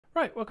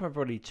Right, welcome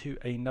everybody to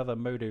another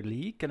Modo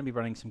League. Going to be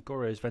running some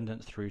Goryos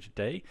Vengeance through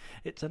today.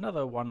 It's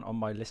another one on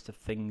my list of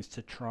things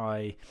to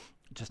try,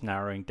 just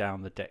narrowing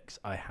down the decks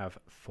I have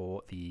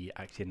for the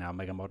Axia Now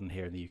Mega Modern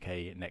here in the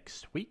UK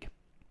next week.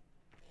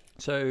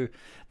 So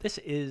this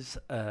is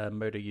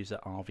Modo user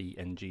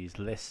RVNG's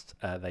list.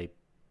 They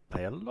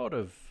play a lot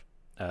of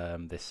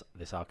this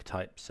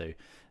archetype, so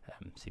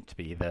seems to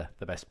be the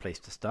best place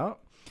to start.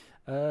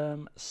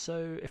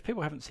 So if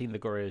people haven't seen the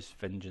Goryos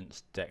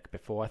Vengeance deck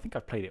before, I think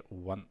I've played it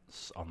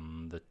once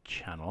on the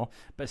channel,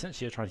 but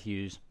essentially you're trying to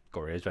use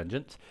Goryos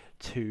Vengeance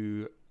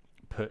to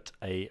put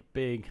a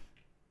big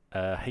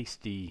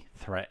hasty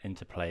threat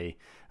into play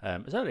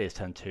as early as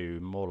turn 2,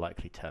 more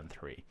likely turn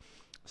 3.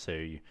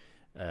 So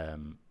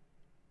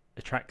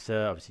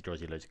Atraxa obviously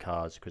draws you loads of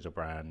cards,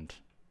 Grizzlebrand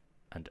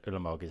and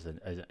Ulamog is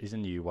a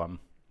new one.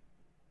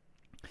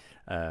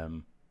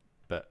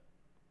 But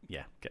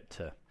yeah, get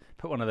to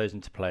put one of those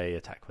into play,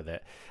 attack with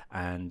it,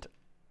 and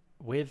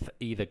with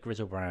either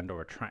Grizzlebrand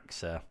or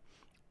Atraxa,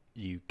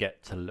 you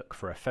get to look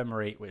for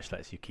Ephemerate, which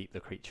lets you keep the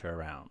creature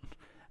around.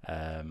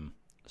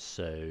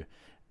 So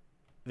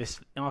this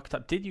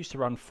archetype did used to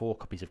run 4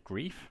 copies of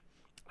Grief.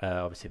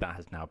 Obviously that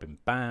has now been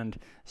banned,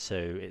 so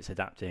it's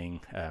adapting.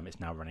 It's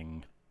now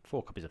running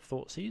 4 copies of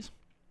Thoughtseize.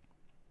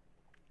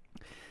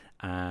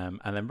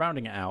 And then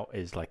rounding it out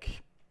is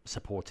like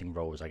supporting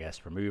roles, I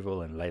guess,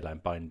 removal and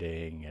Leyline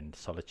Binding and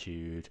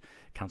Solitude,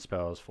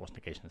 counterspells, Force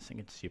Negation, and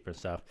Sinking to Super and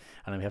stuff.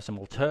 And then we have some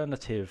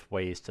alternative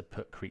ways to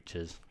put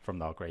creatures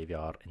from our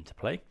graveyard into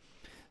play.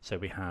 So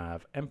we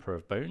have Emperor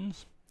of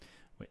Bones,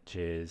 which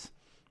is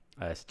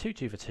it's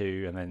 2/2 for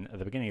 2, and then at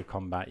the beginning of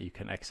combat you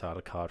can exile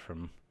a card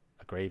from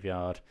a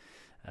graveyard,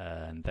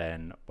 and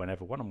then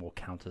whenever one or more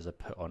counters are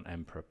put on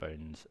Emperor of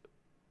Bones,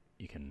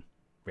 you can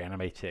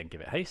reanimate it and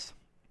give it haste.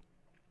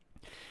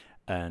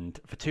 And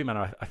for 2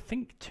 mana, I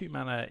think 2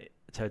 mana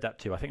to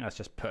adapt to, I think that's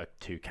just put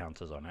 2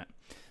 counters on it.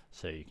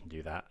 So you can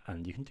do that,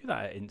 and you can do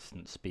that at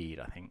instant speed,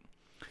 I think.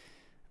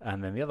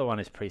 And then the other one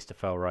is Priest of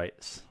Fell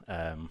Rites,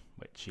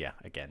 which, yeah,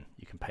 again,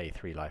 you can pay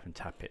 3 life and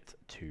tap it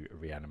to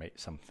reanimate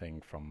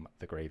something from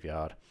the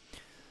graveyard.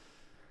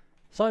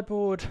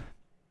 Sideboard,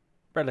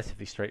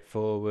 relatively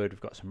straightforward.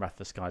 We've got some Wrath of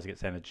the Skies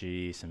against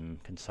energy,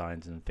 some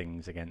consigns and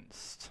things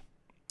against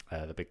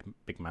the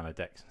big mana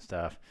decks and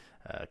stuff.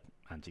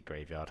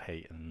 Anti-graveyard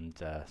hate and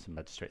some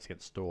magistrates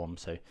against storm,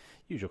 so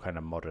usual kind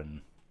of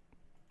modern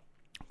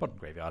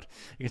graveyard.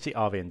 You can see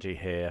RVNG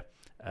here,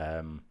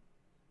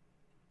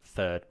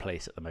 3rd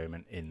place at the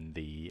moment in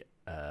the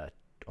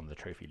on the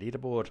trophy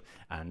leaderboard,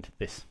 and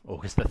this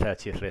August the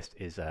 30th list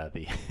is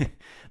the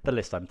the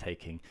list I'm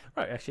taking.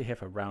 Right, actually here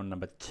for round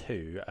number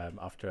 2.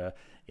 After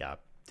I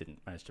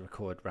didn't manage to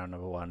record round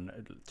number 1.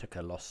 It took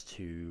a loss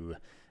to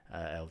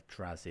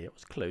Eldrazi. It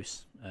was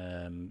close.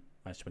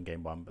 Managed to win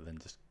game 1, but then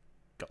just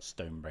got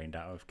stone brained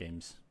out of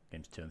games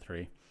 2 and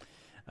 3.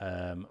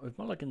 We've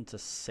mulliganed to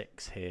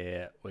 6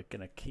 here. We're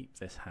going to keep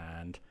this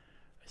hand.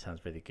 It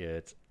sounds really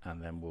good,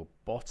 and then we'll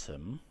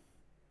bottom.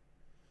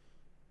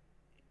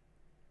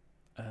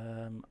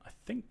 I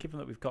think given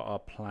that we've got our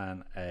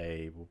plan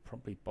A, we'll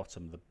probably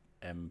bottom the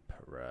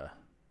Emperor.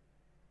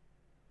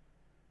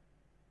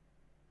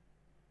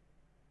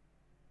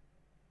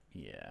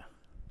 Yeah.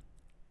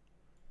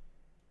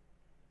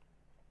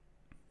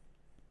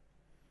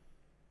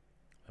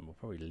 And we'll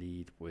probably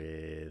lead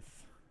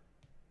with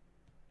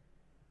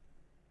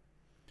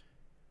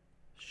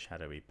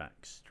Shadowy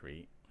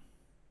Backstreet.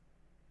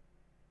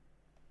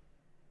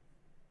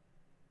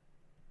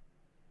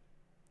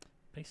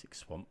 Basic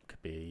Swamp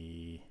could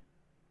be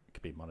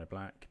mono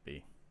black, could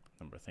be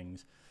a number of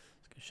things.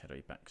 Let's go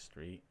Shadowy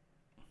Backstreet.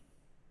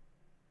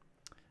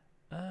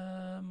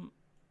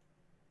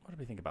 What do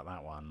we think about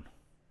that one?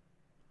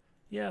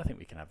 Yeah, I think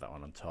we can have that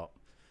one on top.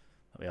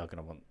 We are going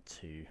to want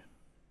to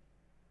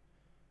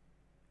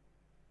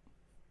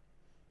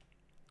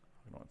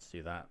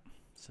do that.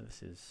 So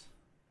this is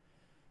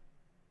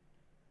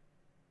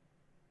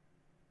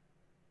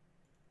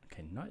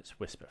okay. Knight's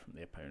Whisper from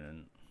the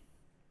opponent.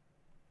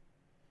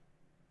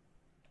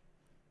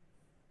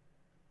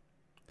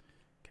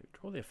 Okay, we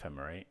draw the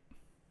Ephemerate.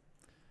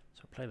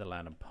 So we'll play the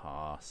land and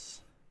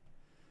pass.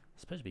 I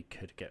suppose we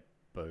could get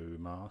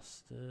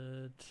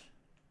Bowmastered.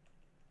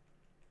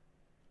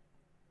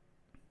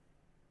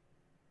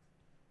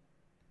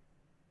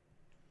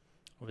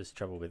 Obvious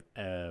trouble with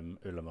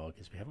Ulamog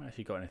is we haven't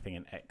actually got anything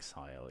in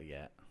exile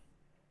yet.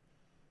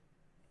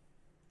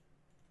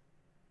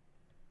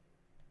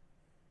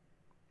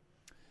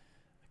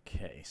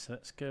 Okay, so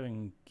let's go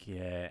and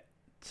get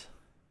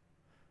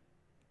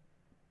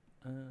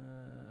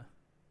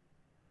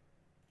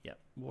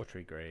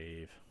Watery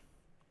Grave.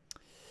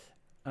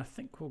 I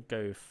think we'll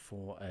go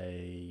for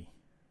we'll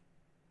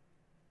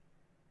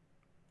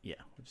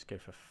just go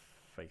for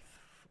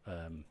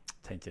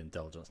Tainted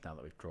Indulgence now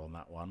that we've drawn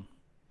that one.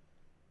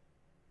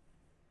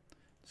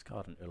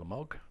 Discard an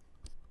Ulamog.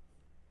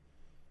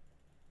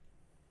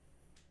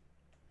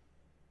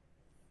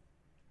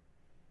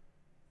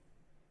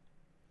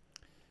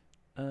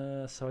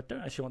 So I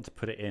don't actually want to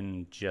put it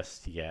in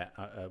just yet.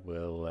 I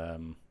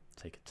will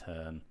take a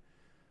turn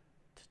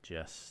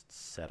just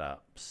set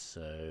up.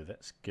 So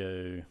let's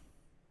go.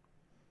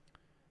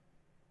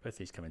 Both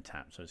these come in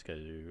tap, so let's go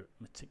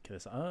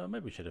meticulous.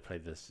 Maybe we should have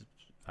played this.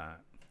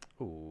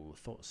 Oh,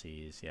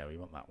 Thoughtseize. Yeah, we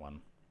want that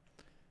one.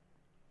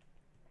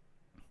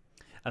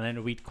 And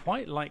then we'd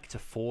quite like to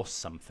force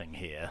something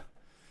here.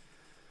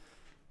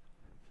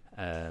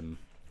 Yeah,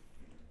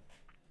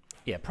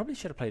 probably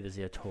should have played the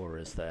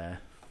Zeotoras there.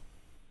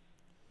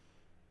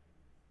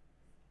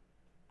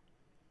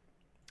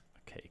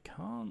 Okay,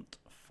 can't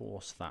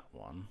force that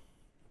one.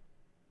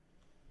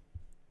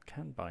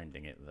 Can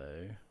binding it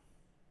though.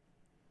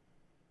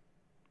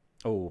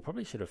 Oh,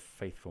 probably should have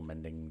Faithful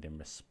Mending in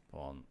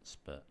response,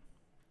 but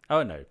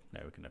oh no,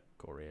 we're gonna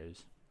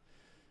Goryos.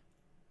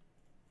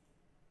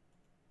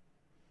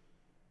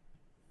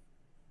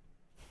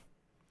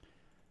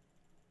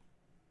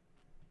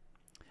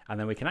 And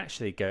then we can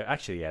actually go,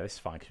 yeah, this is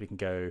fine, because we can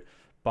go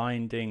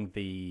binding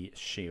the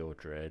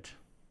Shieldred.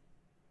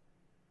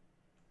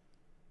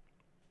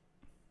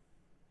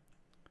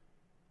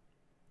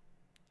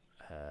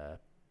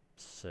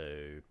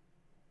 So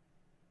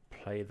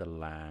play the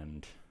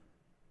land.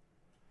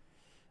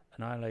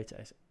 Annihilate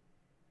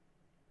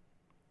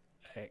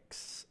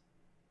X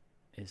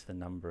is the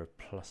number of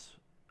plus...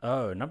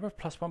 Oh, number of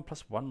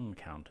 +1/+1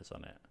 counters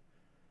on it.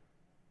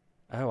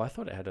 Oh, I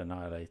thought it had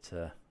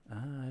Annihilator.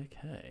 Ah,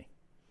 okay.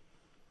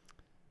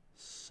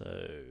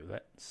 So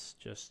let's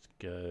just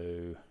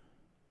go...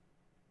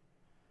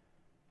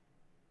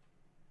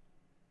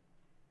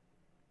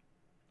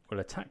 We'll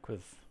attack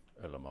with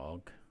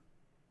Ulamog.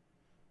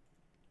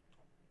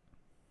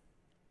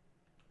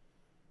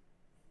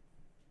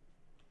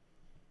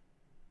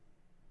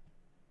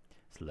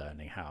 It's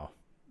learning how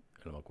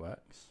Ulamog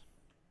works.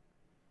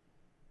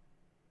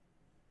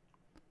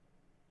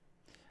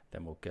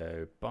 Then we'll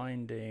go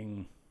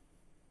binding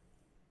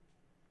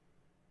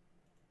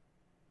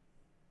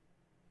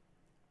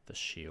the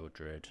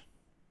Shieldred.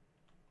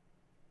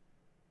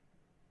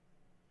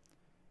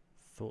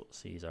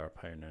 Thoughtseize our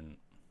opponent.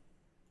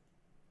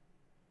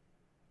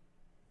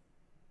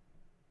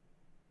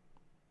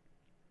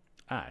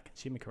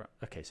 Consuming corrupt.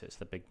 Okay, so it's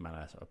the big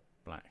mana sort of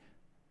black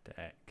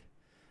deck.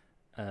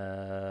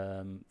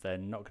 They're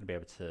not going to be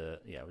able to.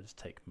 Yeah, we'll just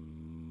take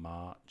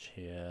March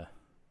here,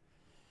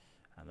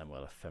 and then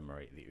we'll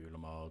ephemerate the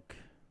Ulamog.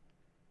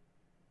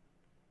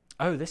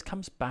 Oh, this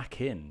comes back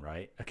in,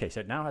 right? Okay, so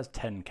it now has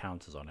 10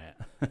 counters on it.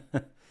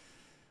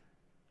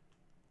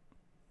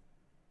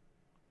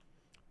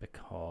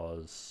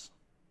 Because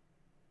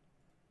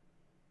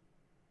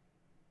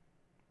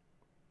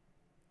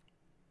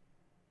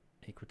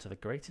equal to the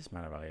greatest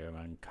mana value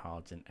among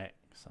cards in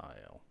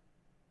exile.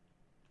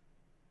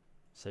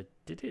 So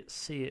did it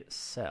see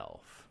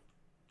itself?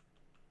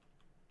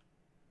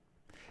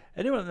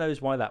 Anyone that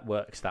knows why that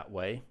works that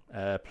way,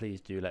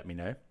 please do let me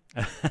know.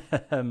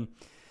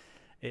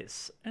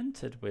 It's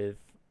entered with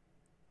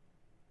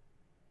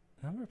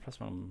number of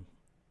 +1.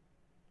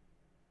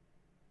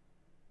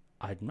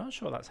 I'm not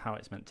sure that's how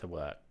it's meant to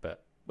work,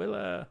 but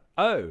we'll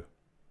oh,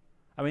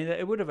 I mean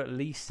it would have at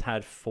least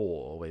had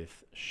 4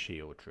 with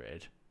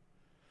Shieldred,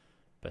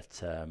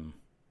 but I'm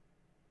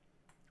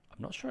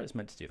not sure it's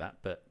meant to do that.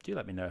 But do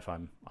let me know if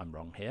I'm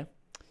wrong here.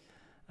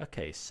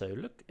 Okay, so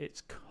look,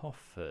 it's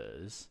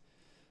coffers.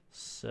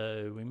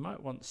 So we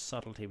might want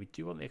subtlety. We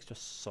do want the extra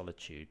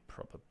solitude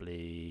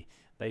probably.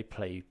 They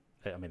play,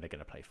 I mean, they're going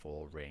to play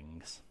 4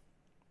 rings.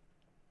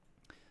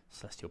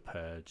 Celestial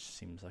Purge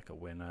seems like a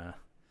winner.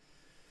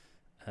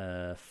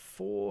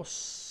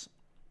 Force,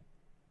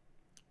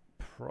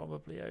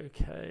 probably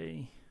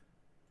okay.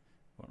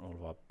 Want all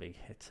of our big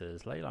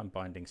hitters. Leyline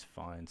Binding's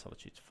fine.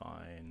 Solitude's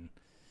fine.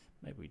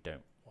 Maybe we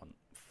don't want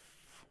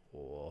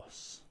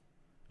Force.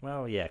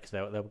 Well, yeah, because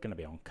they're going to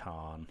be on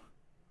Karn.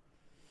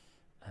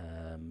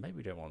 Maybe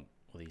we don't want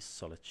all these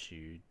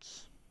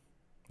Solitudes.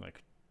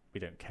 Like, we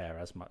don't care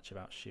as much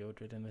about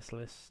Shieldred in this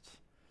list.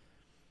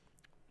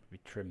 We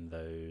trim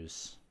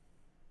those.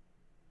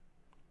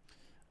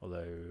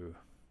 Although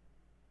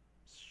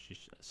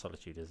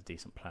Solitude is a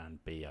decent plan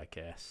B, I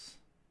guess.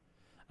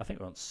 I think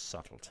we want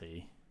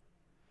Subtlety.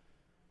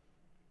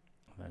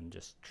 And then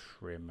just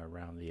trim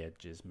around the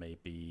edges,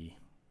 maybe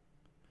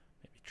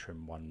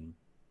trim one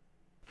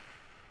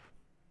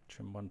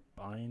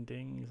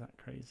binding. Is that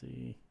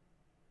crazy?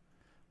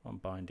 1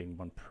 binding,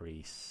 1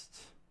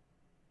 priest.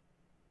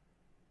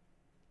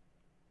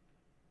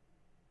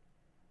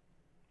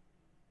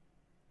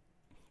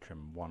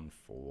 Trim 1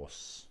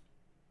 force.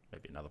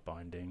 Maybe another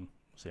binding.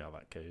 We'll see how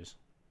that goes.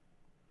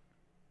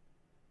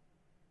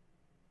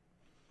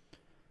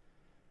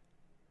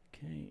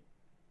 Okay.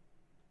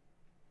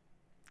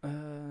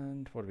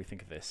 And what do we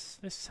think of this?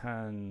 This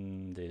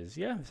hand is,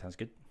 yeah, this sounds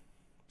good.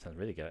 Sounds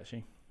really good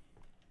actually.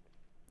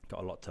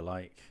 Got a lot to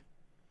like.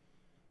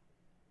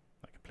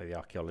 I can play the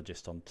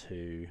Archaeologist on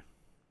 2.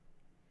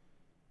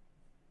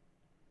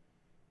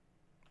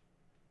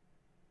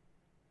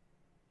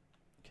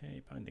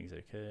 Okay, binding's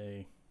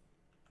okay.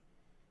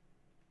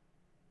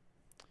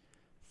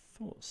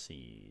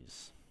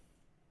 Thoughtseize.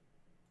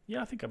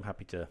 Yeah, I think I'm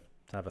happy to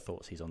have a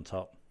Thoughtseize on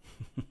top.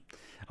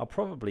 I'll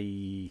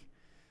probably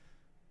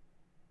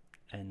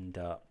end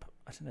up,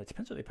 I don't know, it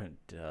depends what the opponent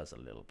does a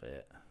little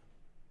bit.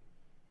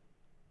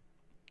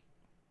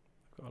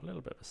 I've got a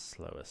little bit of a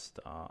slower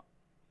start.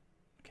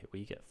 Okay,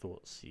 we get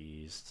Thought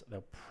Seized.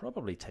 They'll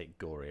probably take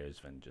Goryo's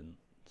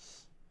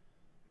Vengeance.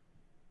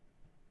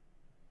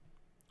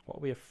 What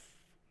are we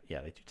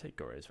yeah, they do take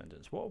Goryo's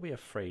Vengeance. What are we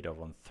afraid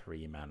of on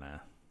 3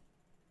 mana?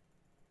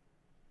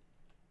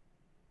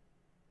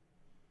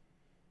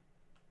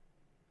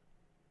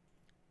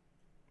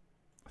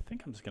 I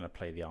think I'm just going to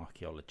play the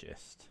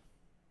Archaeologist.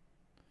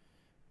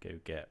 Go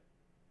get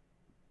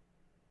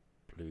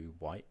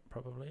blue-white,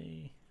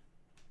 probably.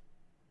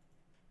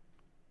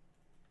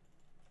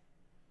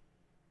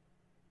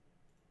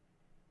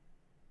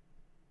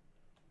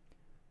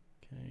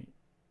 Okay.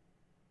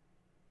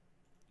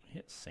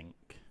 Hit Sink,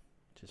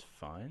 which is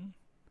fine.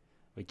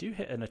 We do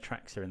hit an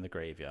Atraxa in the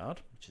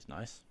graveyard, which is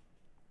nice.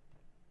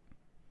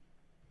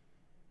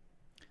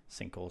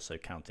 Sink also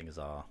counting as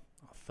our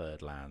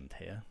 3rd land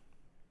here.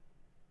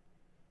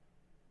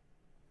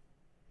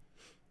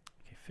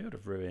 Okay, Field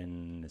of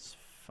Ruin is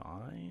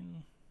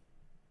fine.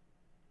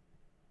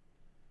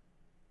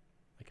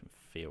 They can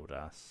field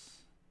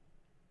us.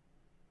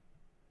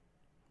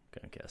 Go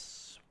and get a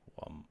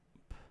Swamp.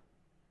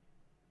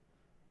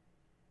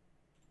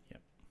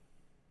 Yep.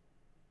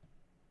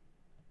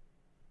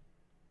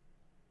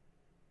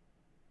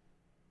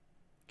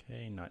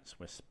 Okay, Knight's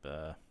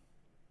Whisper.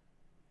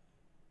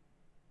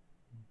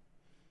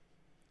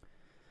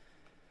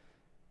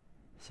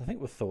 So I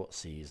think we're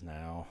Thoughtseize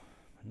now.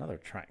 Another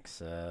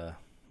Atraxa.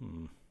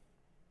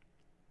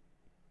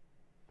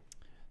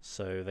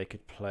 So they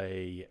could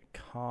play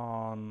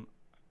Khan.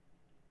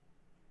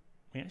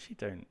 We actually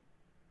don't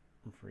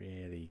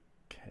really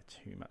care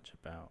too much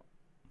about.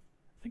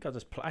 I think I'll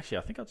just play. Actually,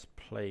 I think I'll just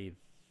play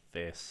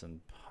this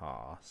and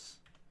pass,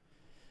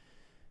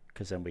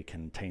 because then we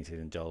can Tainted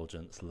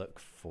Indulgence look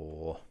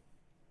for.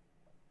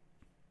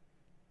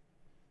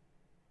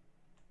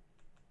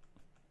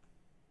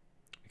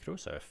 We could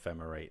also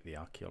ephemerate the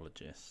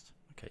Archaeologist.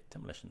 Okay,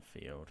 Demolition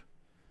Field.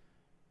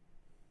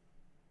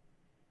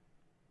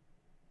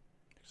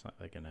 Looks like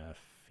they're gonna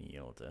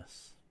field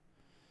us.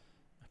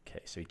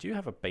 Okay, so we do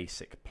have a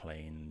basic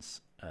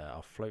plains.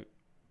 I'll float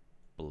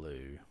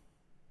blue.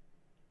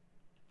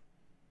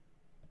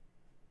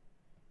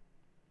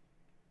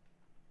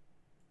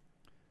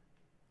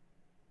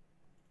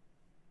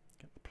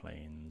 Get the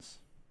plains.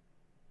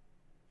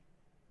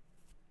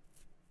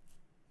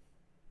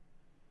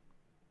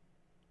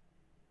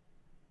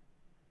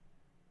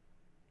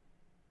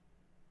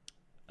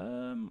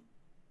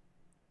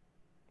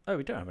 Oh,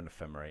 we don't have an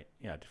ephemerate.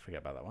 Yeah, I did forget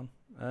about that one.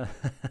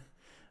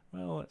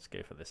 Well, let's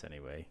go for this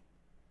anyway.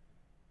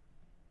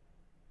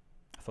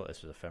 I thought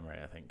this was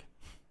ephemerate, I think.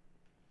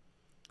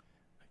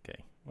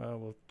 Okay, well,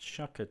 we'll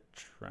chuck a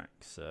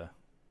Traxa.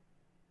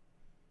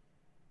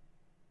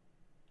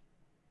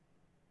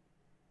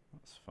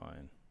 That's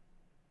fine.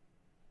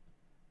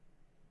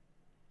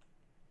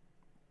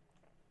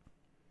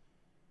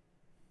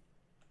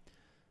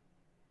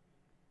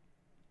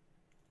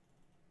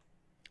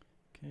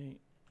 Okay.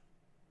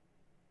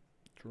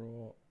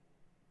 Draw.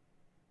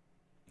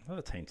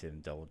 Another Tainted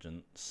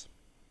Indulgence.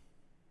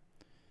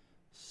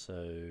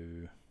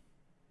 So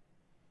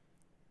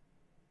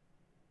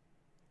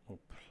we'll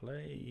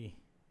play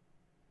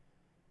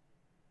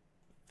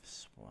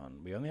this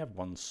one. We only have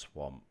 1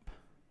 swamp.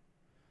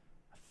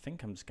 I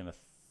think I'm just going to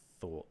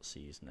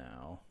Thoughtseize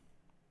now.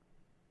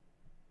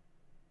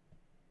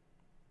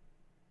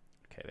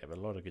 Okay, they have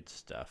a lot of good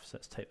stuff, so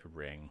let's take the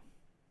ring.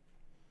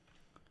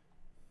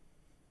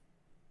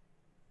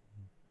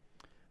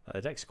 The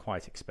deck's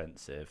quite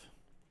expensive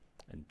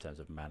in terms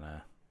of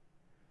mana.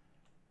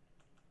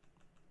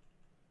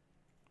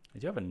 We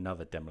do have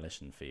another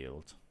Demolition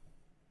Field.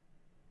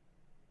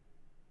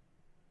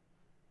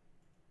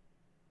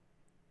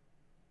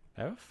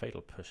 They have a Fatal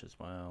Push as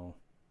well,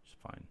 which is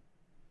fine.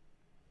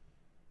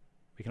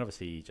 We can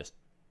obviously just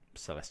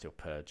Celestial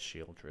Purge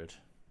Shieldred.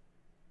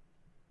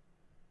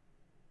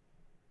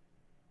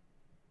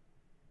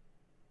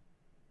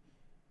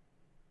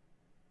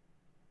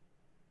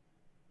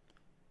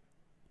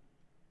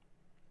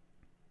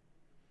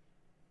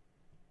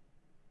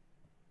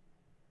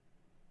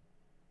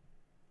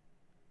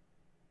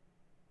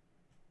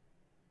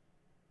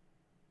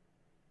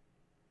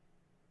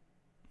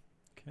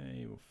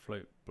 Okay, we'll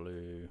float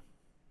blue.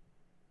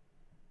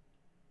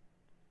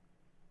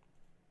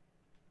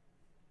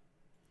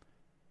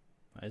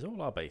 That is all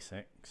our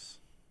basics.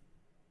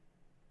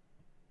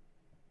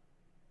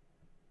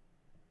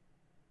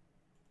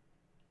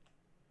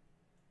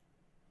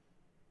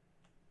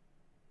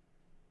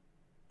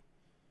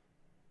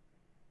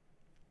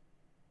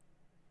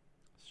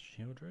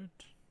 Shieldred.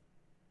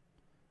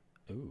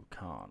 Ooh,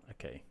 can't.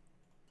 Okay.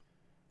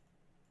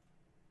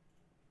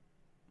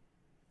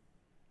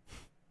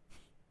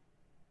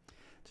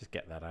 Just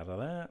get that out of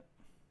there.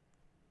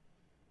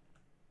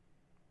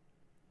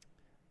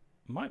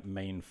 Might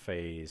main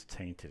phase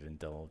Tainted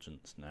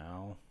Indulgence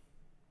now.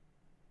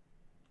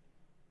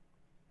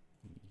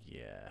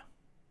 Yeah.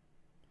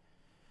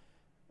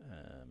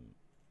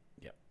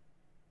 Yep.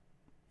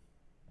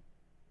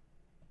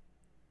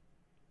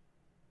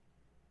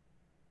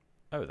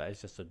 Oh, that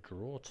is just a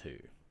draw 2.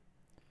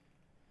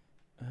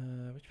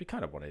 Which we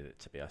kind of wanted it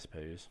to be, I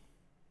suppose.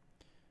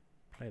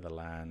 Play the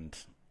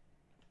land,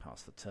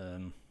 pass the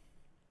turn.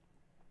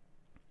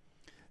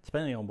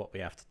 Depending on what we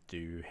have to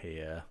do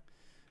here,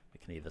 we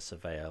can either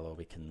surveil or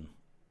we can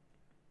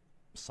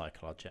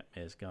cycle our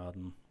Jetmir's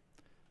Garden.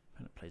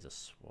 Opponent plays a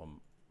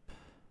swamp.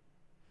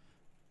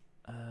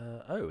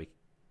 Oh, we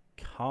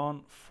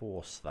can't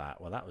force that.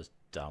 Well, that was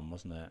dumb,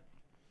 wasn't it?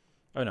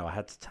 Oh no, I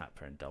had to tap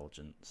for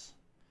Indulgence.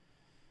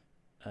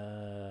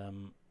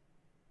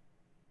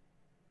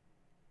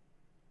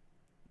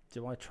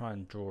 Do I try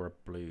and draw a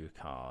blue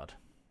card?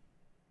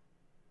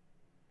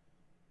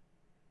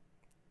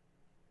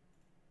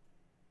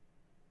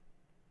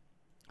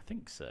 I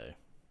think so.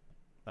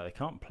 Oh, they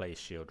can't play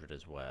Shieldred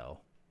as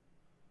well.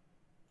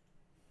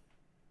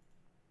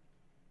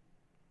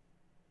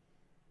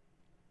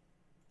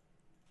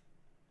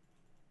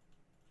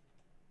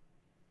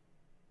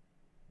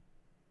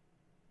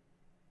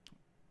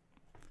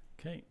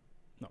 Okay,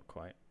 not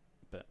quite,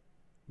 but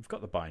we've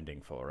got the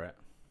binding for it.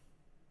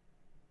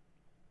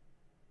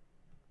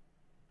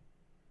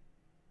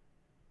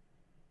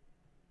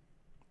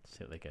 Let's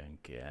see what they go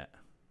and get.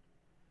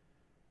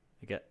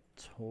 They get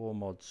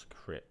Tormod's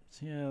Crypt.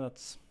 Yeah,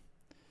 that's...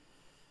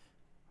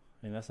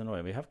 I mean, that's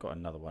annoying. We have got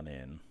another one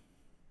in.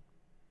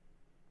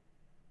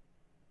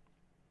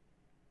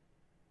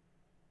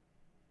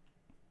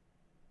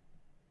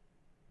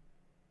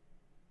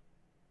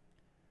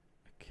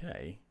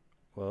 Okay.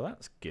 Well,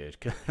 that's good.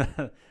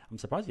 I'm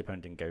surprised the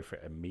opponent didn't go for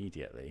it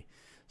immediately.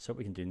 So what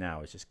we can do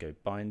now is just go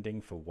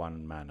binding for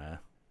 1 mana.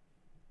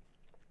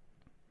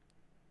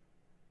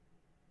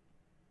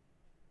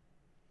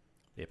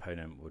 The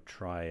opponent will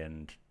try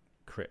and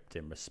crypt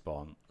in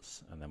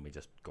response, and then we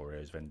just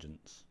Goryo's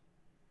Vengeance.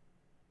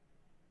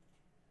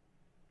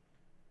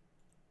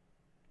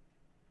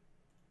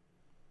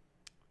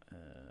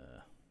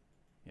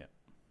 Yep.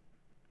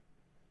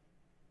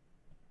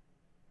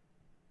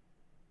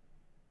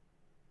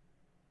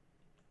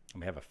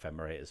 And we have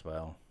Ephemerate as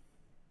well.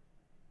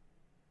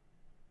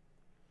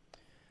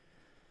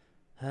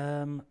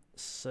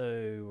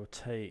 So we'll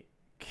take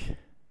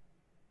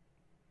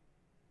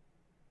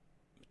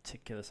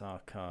Meticulous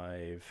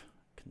Archive,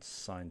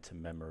 Consign to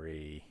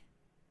Memory,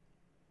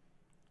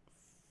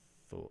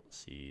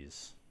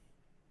 Thoughtseize.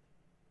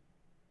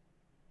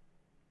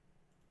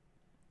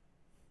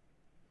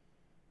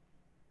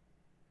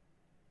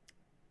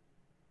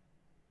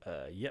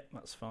 Yep,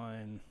 that's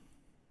fine.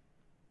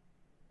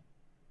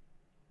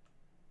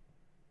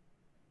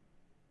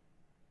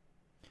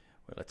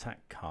 We'll attack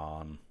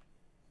Khan.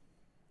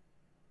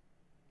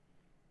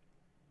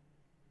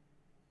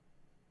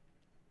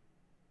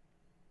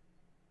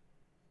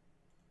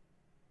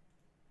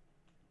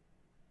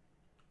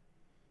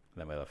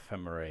 Then we'll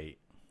Ephemerate.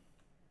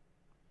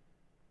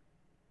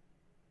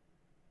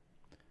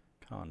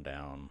 Khan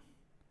down.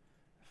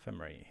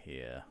 Ephemerate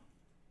here.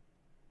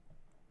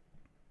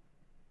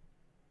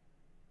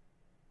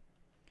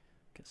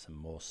 Get some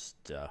more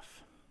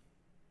stuff.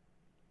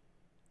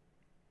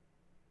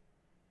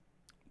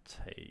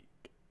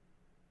 Take,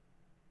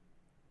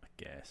 I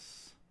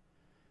guess.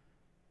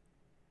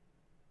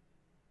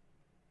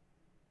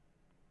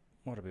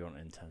 What do we want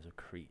in terms of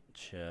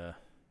creature?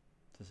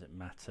 Does it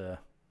matter?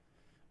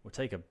 We'll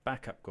take a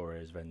backup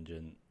Goryo's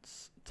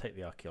Vengeance, take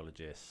the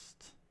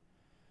Archaeologist.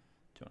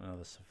 Do you want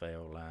another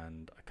Surveil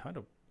land? I kind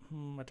of,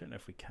 I don't know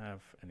if we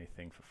have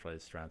anything for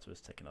Flooded Strand, so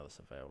let's take another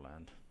Surveil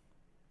land.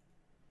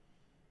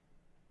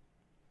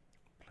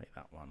 Play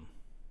that one.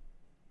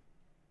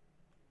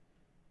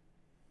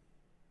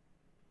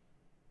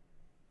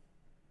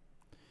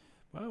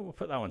 Well, we'll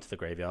put that one to the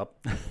graveyard.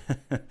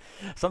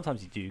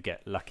 Sometimes you do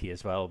get lucky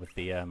as well with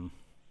the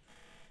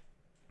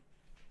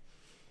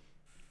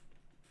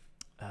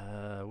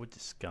would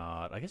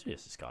discard. I guess we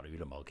just discard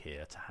Ulamog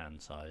here to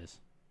hand size.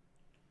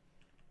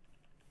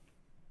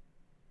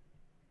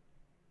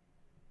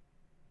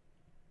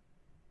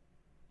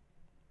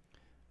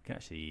 We can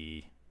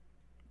actually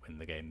win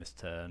the game this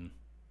turn.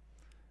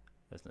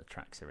 There's no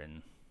Atraxa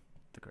in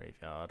the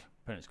graveyard.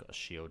 Opponent's got a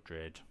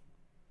Shieldred,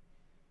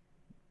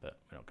 but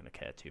we're not going to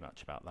care too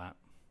much about that.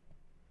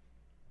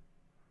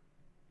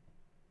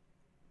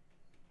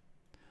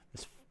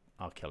 This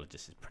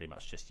Archaeologist is pretty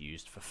much just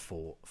used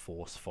for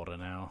force fodder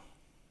now.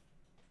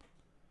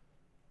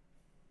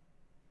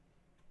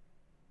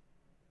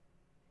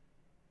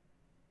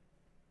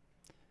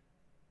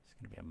 It's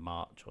going to be a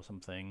March or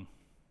something.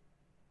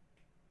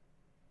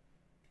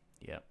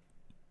 Yep.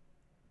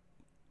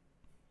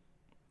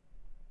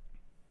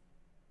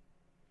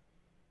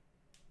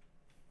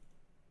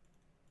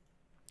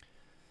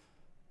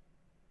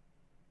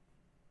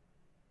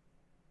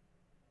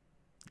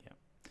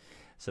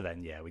 So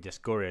then, yeah, we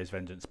just Goryo's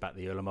Vengeance back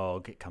the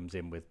Ulamog. It comes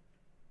in with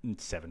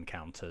 7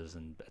 counters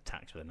and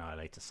attacks with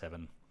Annihilator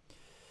 7.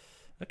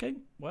 Okay,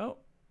 well,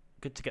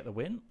 good to get the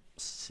win.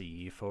 See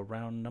you for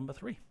round number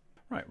 3.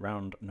 Right,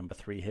 round number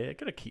 3 here.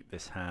 Going to keep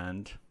this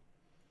hand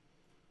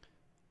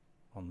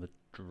on the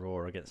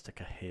draw against a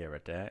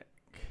Kahira deck.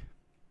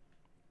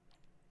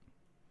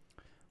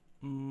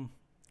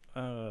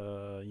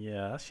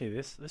 Yeah, actually,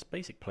 this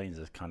basic planes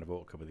is kind of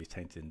awkward with these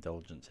tainted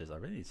indulgences. I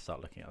really need to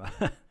start looking at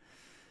that.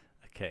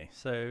 Okay,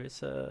 so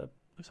it's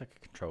looks like a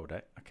control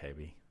deck. Okay,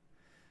 we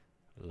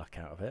luck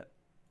out of it.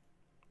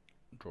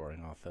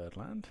 Drawing our third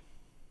land.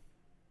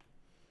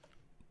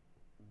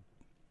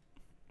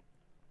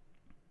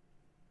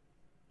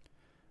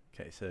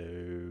 Okay, so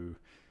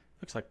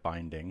looks like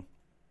binding.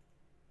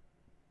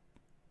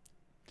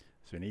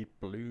 So we need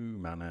blue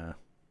mana.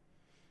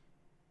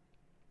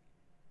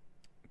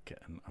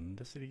 Get an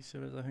Undercity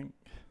Sewers, I think.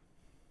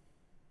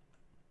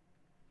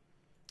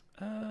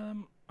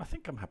 I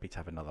think I'm happy to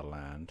have another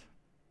land.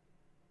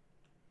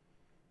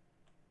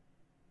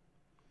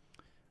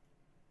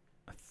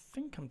 I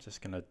think I'm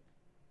just gonna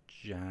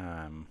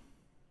jam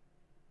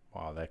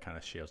while they're kind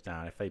of shields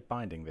down. If they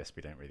binding this,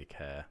 we don't really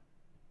care.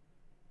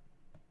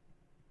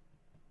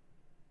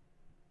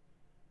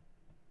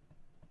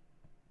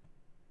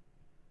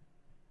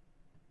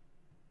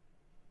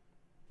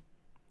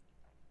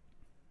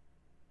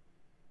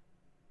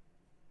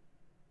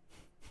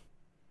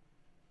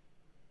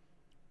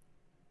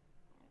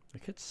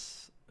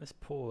 This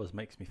pause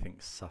makes me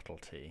think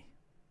subtlety.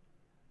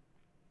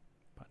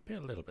 But I'd be a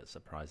little bit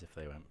surprised if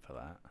they went for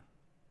that.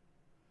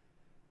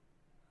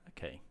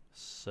 Okay,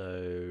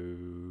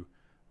 so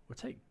we'll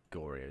take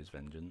Goryo's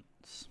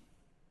Vengeance.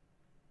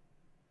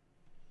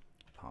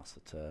 Pass the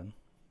turn.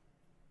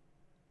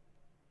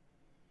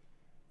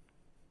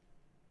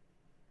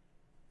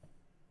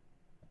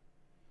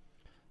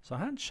 So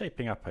our hand's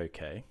shaping up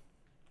okay.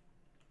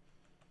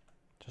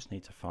 Just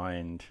need to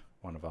find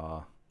one of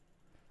our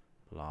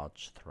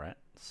large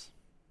threats.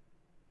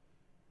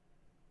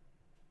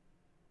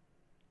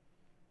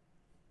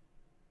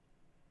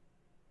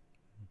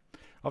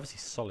 Obviously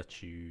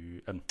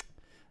Solitude,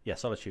 yeah,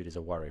 Solitude is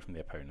a worry from the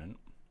opponent.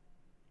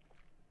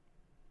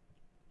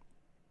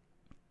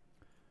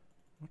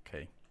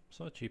 Okay,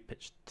 Solitude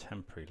pitched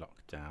temporary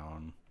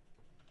lockdown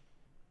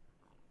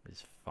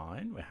is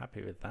fine, we're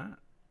happy with that.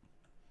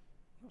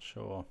 Not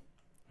sure,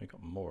 we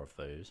got more of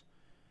those.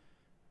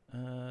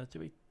 Do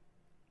we?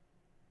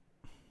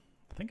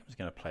 I think I'm just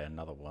going to play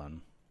another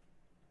one.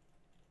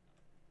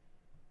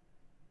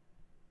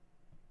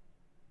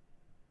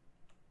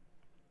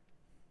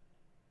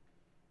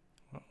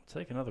 Well, I'll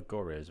take another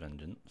Goryo's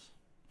Vengeance.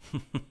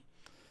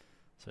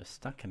 So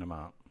stacking them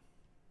up.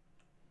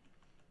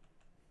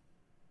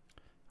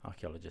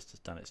 Archaeologist has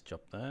done its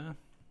job there.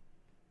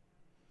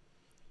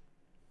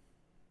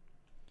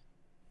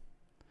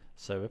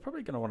 So we're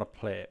probably going to want to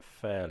play it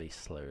fairly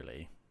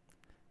slowly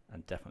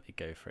and definitely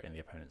go for it in the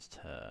opponent's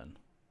turn.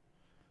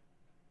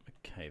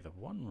 Okay, the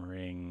One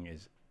Ring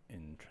is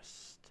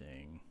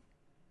interesting.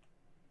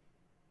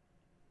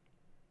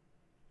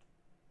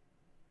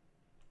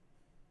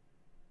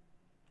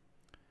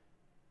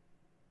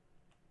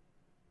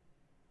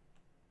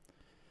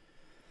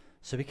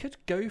 So we could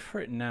go for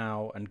it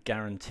now and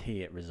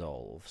guarantee it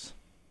resolves.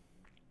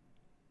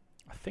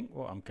 I think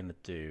what I'm going to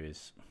do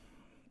is,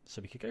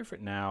 so we could go for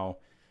it now,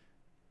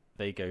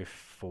 they go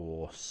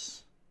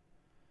force.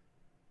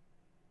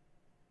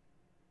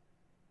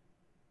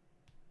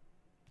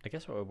 I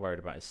guess what we're worried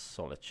about is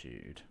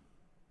Solitude.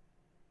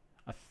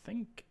 I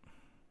think,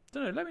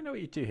 don't know, let me know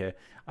what you do here.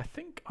 I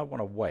think I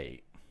want to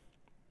wait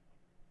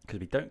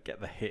because we don't get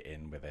the hit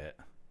in with it.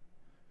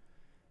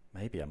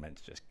 Maybe I meant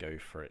to just go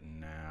for it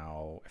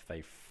now. If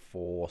they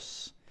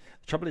force,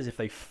 the trouble is if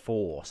they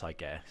force, I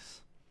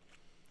guess.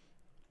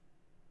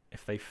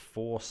 If they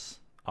force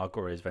our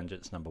Goryo's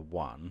Vengeance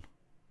 #1,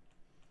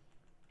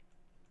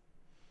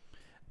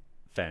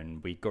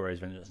 then we Goryo's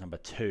Vengeance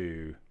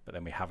 #2, but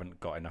then we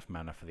haven't got enough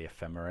mana for the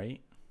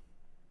Ephemerate.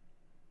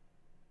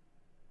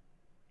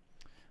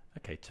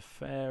 Okay, to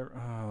fair.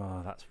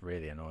 Oh, that's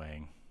really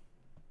annoying.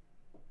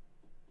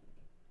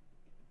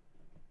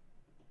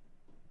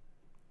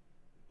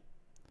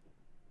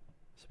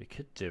 So we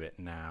could do it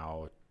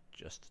now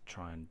just to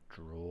try and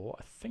draw.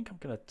 I think I'm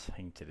going to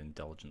Tainted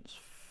Indulgence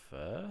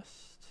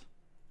first.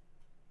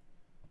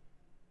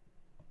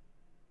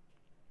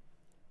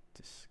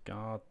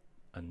 Discard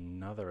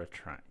another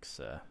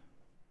Atraxa.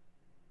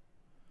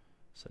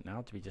 So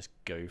now do we just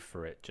go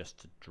for it just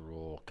to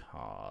draw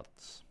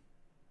cards?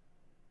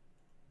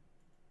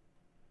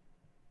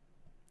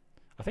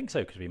 I think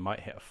so, because we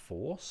might hit a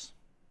force.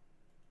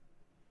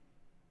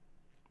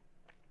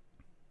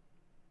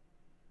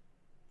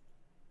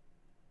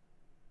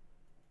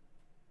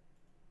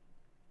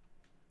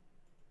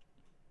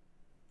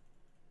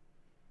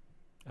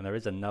 And there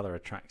is another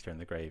Atraxa in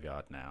the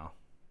graveyard now.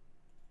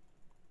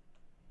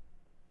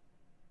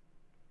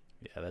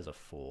 Yeah, there's a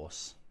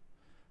force.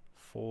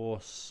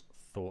 Force,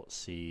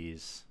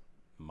 Thoughtseize,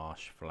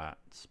 Marsh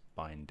Flats,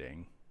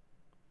 Binding.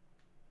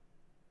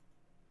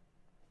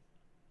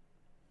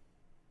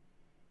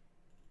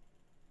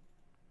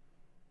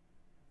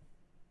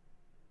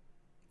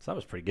 So that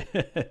was pretty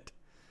good.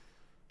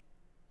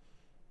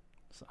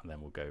 So, and then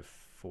we'll go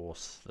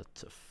Force the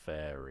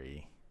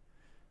Teferi.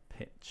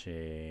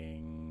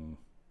 Pitching.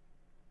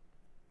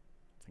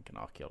 I think an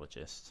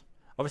Archaeologist.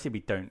 Obviously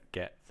we don't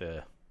get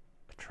the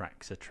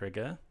Atraxa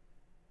trigger.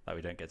 that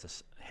we don't get to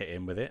hit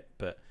in with it,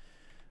 but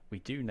we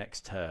do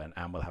next turn,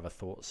 and we'll have a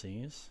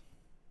Thoughtseize.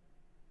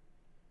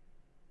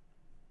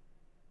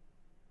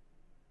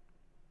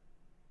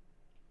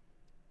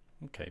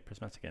 Okay,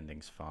 Prismatic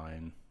Ending's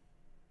fine.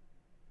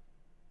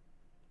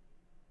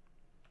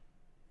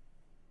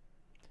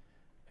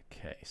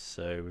 Okay,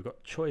 so we've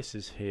got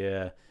choices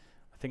here.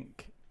 I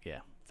think, yeah,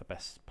 the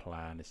best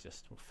plan is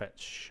just we'll fetch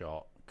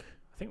Shock.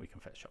 I think we can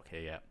fetch Shock here,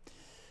 yeah.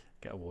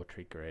 Get a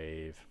Watery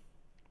Grave.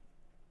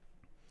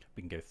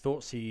 We can go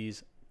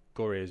Thoughtseize,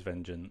 Goryo's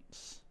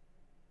Vengeance,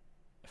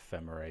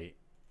 Ephemerate.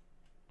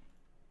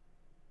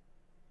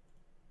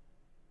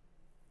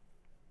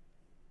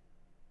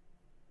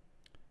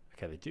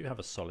 Okay, they do have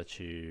a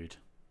Solitude,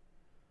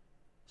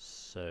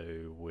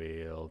 so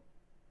we'll...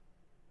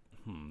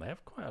 they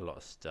have quite a lot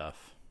of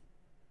stuff.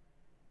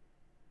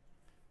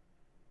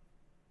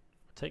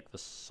 We'll take the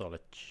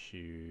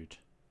Solitude,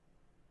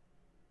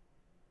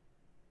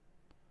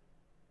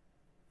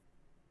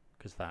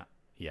 because that...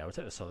 Yeah, we'll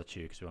take the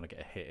Solitude because we want to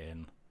get a hit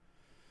in.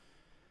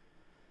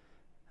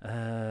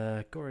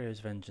 Goryo's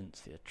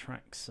Vengeance, the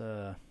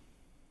Atraxa.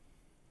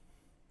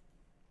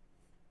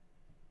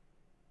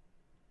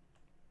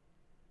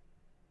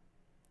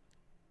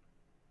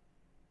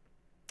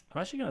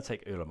 I'm actually going to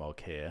take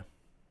Ulamog here.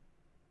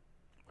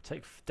 We'll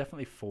take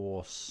definitely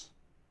Force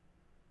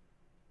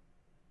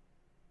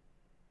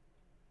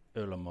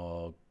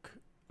Ulamog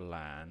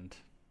land.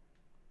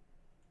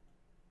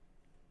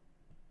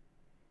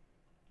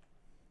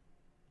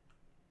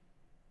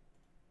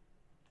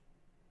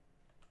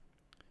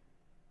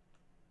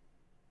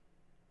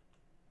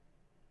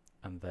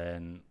 And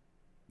then,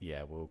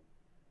 yeah, we'll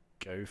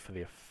go for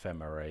the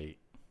Ephemerate.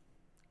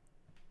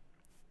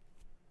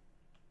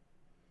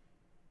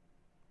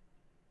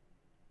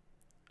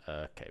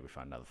 Okay, we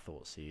found another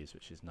Thoughtseize,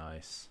 which is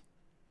nice.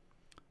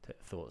 Take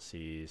the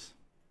Thoughtseize,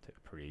 take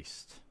the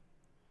Priest.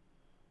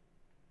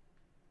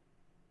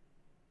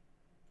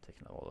 Take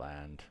another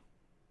land.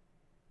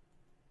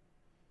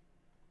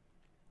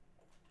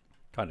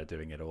 Kind of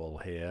doing it all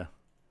here.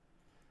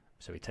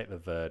 So we take the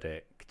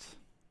Verdict.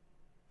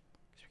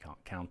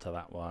 Can't counter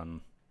that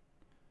one.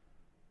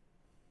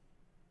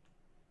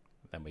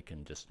 Then we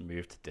can just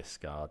move to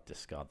discard the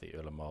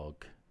Ulamog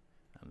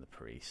and the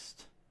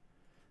Priest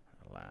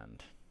and the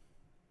land.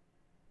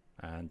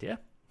 And yeah,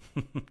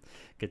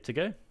 good to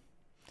go.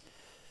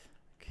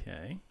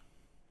 Okay.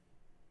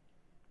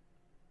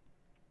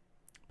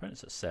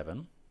 Opponent's at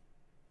 7.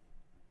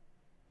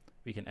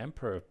 We can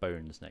Emperor of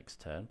Bones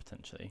next turn,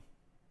 potentially.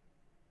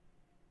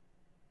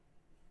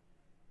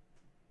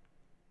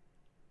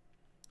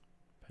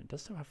 It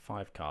does still have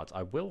 5 cards.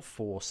 I will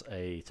force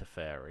a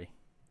Teferi.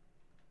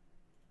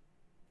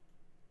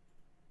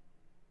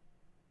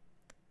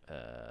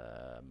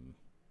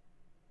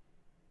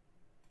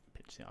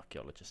 Pitch the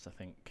Archaeologist, I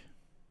think.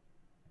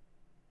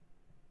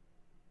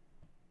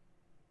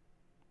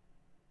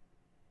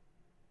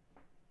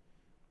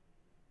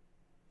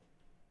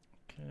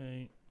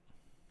 Okay.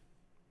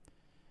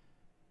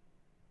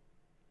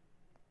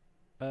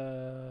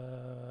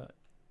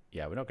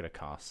 Yeah, we're not going to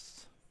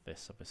cast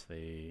this,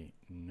 obviously.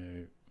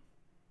 No.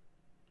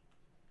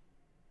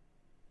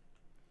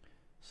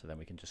 So then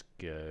we can just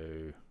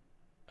go...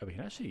 Oh, we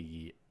can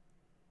actually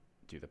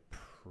do the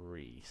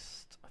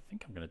Priest. I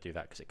think I'm going to do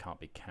that because it can't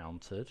be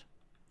countered.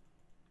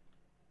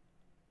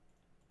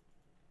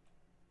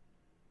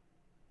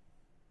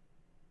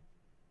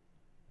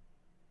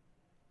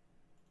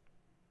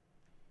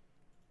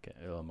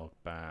 Get Ulamog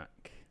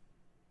back.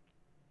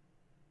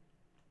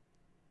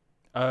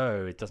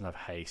 Oh, it doesn't have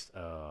haste.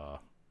 Oh,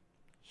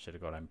 should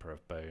have got Emperor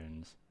of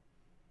Bones.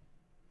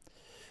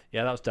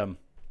 Yeah, that was dumb.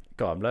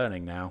 God, I'm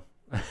learning now.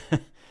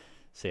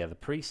 So yeah, the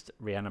Priest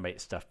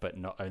reanimates stuff, but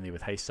not only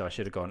with haste. So I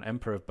should have gone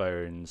Emperor of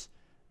Bones,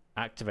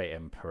 activate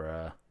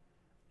Emperor.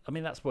 I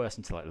mean, that's worse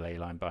until like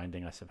Leyline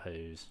Binding, I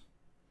suppose.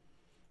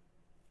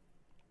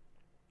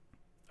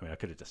 I mean, I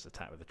could have just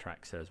attacked with the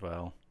Atraxa as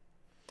well.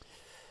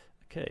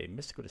 Okay,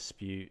 Mystical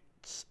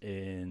Disputes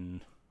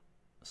in,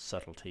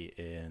 Subtlety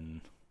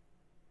in.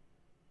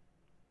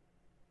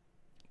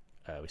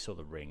 We saw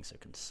the ring, so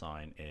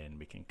consign in.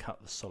 We can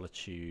cut the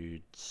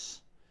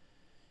Solitudes.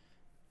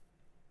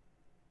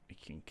 We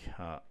can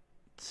cut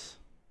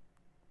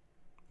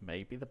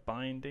maybe the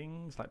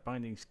Bindings. Like,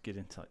 Bindings get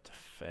into like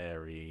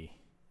Teferi.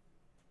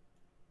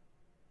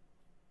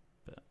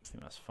 But I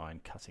think that's fine,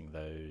 cutting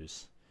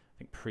those. I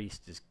think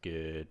Priest is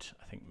good.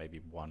 I think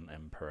maybe one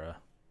Emperor.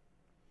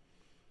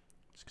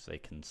 Just because they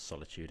can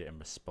Solitude it in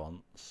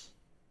response.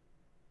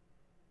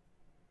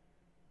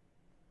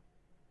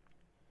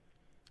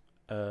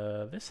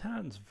 This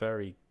hand's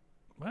very...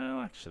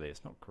 Well, actually,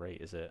 it's not great,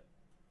 is it?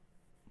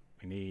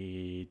 We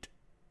need...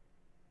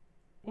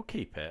 We'll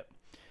keep it.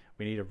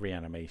 We need a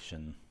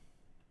reanimation.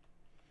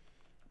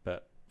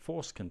 But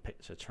Force can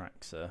pitch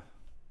Atraxa.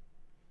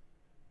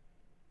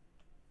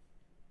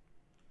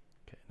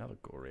 Okay, another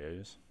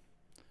Goryos.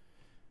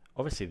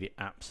 Obviously, the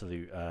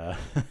absolute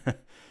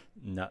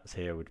nuts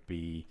here would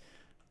be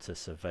to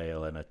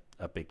surveil and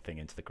a big thing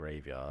into the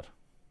graveyard.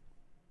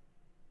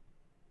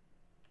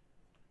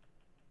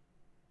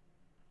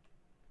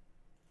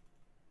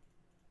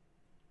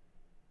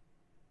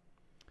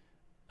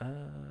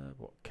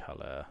 What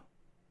colour?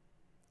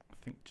 I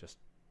think just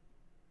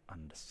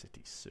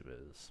Undercity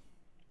Sewers.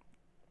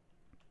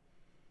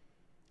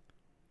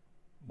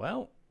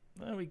 Well,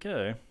 there we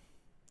go.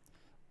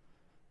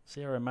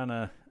 0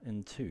 mana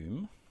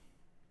Entomb.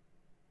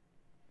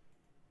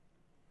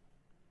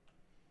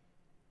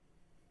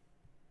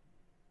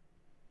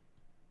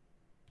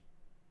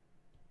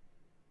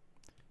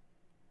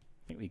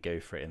 I think we go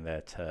for it in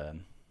their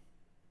turn.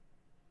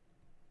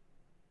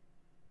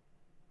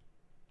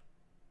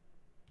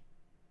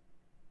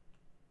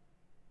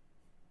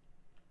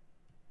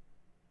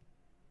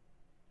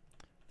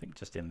 I think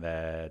just in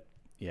their,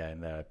 yeah, in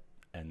their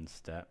end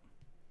step.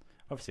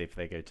 Obviously, if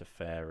they go to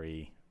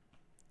Fairy,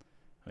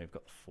 we've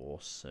got the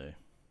Force, so.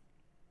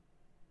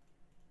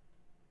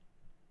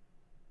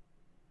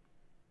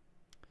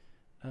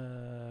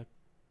 So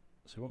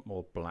we want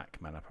more black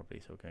mana probably,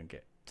 so we'll go and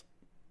get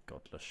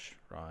Godless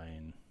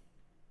Shrine.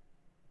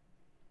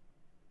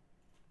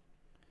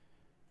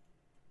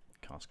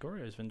 Cast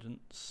Goryo's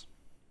Vengeance.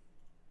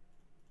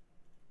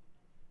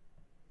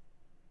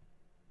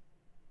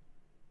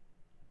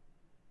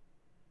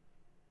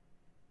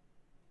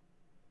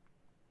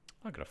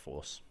 I'm gonna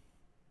Force.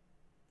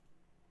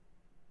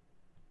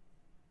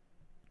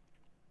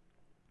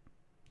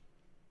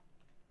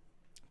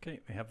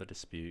 Okay, we have the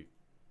Dispute.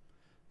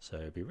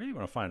 So we really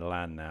want to find a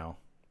land now.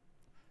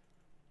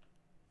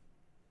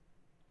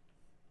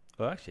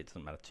 Well, actually, it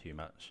doesn't matter too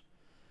much.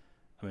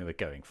 I mean, we're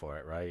going for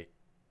it, right?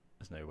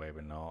 There's no way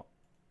we're not.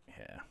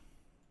 Yeah.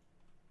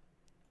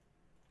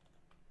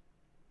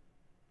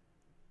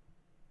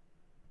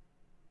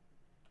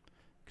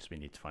 Because we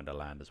need to find a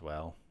land as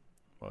well.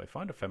 Well, we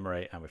find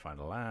Ephemerate and we find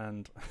a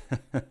land.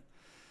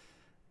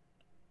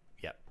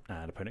 Yep,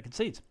 and opponent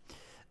concedes.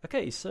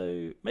 Okay,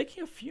 so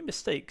making a few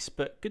mistakes,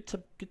 but good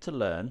to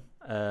learn.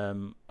 I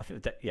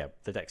think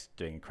the deck's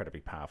doing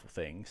incredibly powerful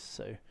things.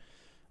 So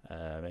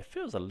it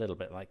feels a little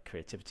bit like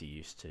Creativity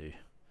used to,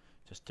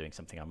 just doing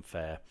something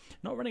unfair.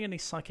 Not running any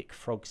Psychic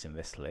Frogs in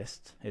this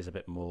list. Here's a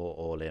bit more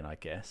all in, I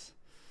guess.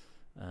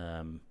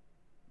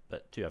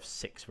 But do have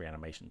 6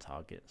 reanimation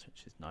targets,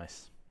 which is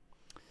nice.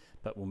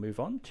 But we'll move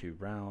on to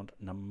round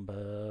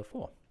number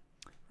 4.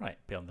 Right,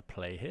 beyond the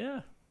play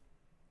here.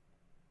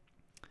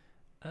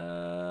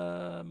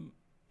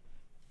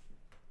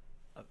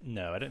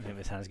 No, I don't think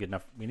this hand's good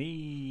enough.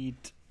 We've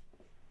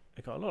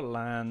got a lot of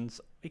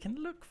lands. We can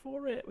look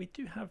for it. We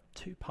do have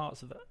 2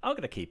 parts of it. I'm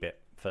going to keep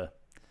it for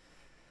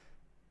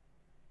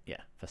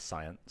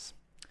science.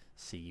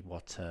 See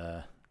what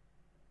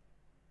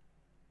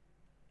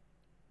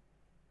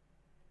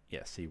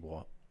see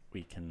what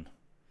we can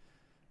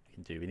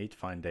do. We need to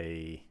find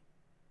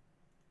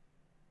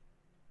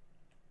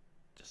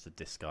just a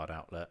discard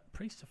outlet.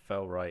 Priest of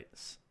Fell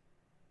Rights.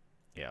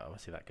 Yeah,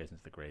 obviously that goes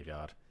into the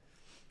graveyard.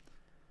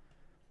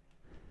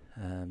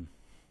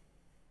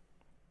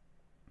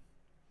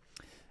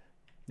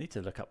 Need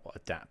to look up what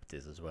adapt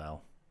is as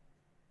well.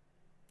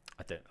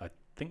 I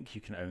think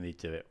you can only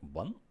do it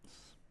once.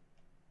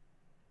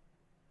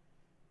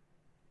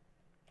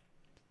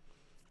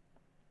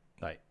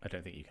 Right, I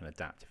don't think you can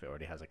adapt if it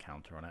already has a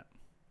counter on it.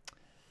 A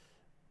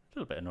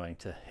little bit annoying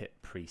to hit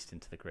Priest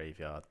into the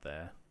graveyard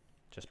there,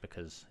 just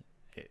because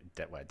it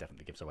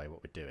definitely gives away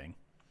what we're doing.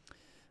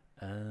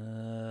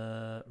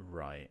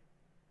 Right.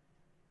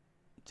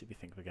 Do we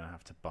think we're going to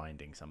have to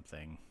binding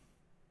something?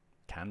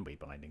 Can we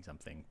binding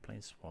something?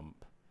 Play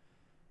Swamp.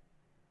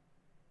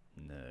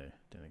 No,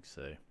 don't think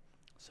so.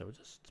 So we'll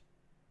just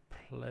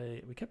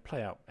play. We could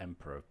play out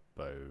Emperor of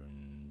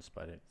Bones,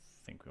 but I don't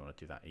think we want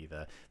to do that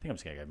either. I think I'm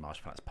just going to go Marsh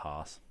Flats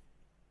Pass.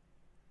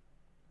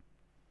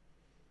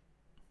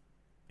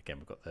 Again,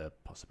 we've got the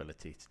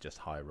possibility to just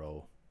high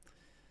roll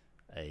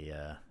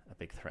a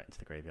big threat into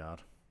the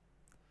graveyard.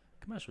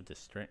 Commercial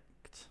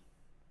District.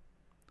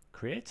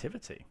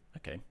 Creativity.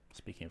 Okay,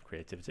 speaking of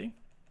creativity.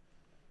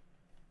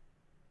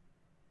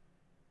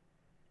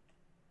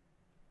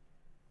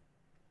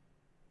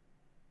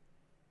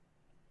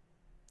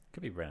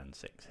 Could be Renin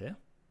 6 here.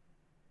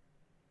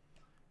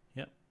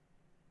 Yep.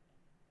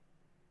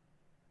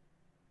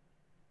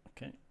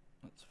 Okay,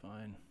 that's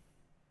fine.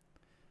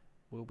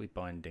 We'll be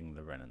binding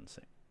the Renin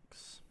 6.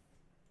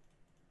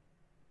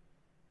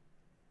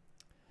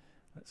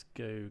 Let's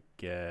go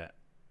get,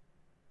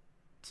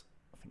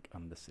 I think,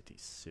 Undercity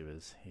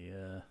Sewers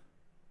here.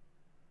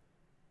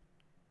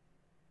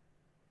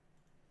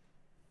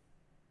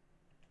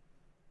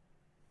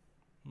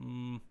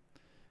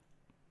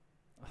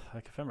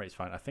 Like Ephemerate's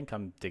fine. I think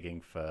I'm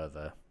digging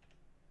further.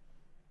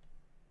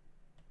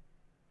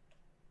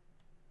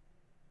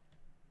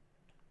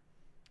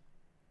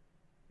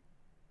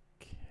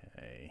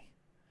 Okay.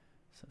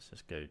 So let's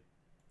just go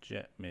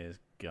Jetmir's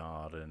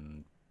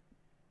Garden,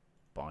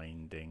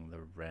 binding the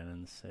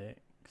Renin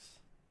 6.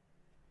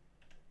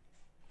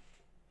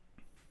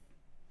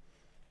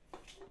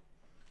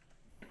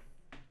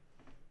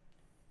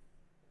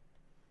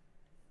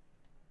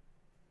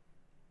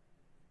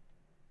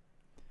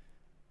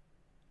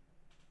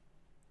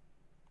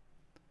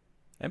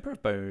 Emperor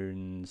of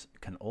Bones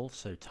can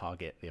also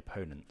target the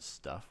opponent's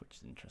stuff, which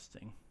is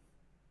interesting.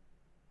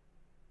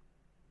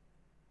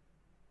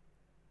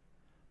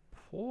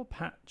 Paw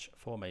Patch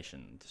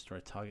formation.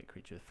 Destroy target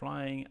creature with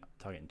flying,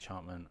 target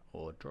enchantment,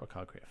 or draw a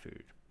card, create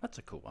food. That's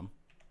a cool one.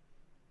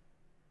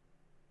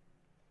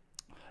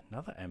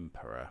 Another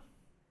Emperor.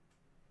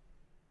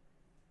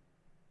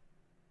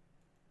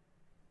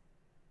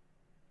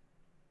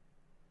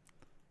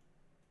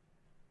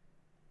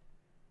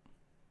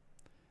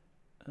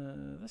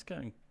 Let's go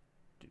and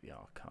do the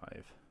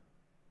archive.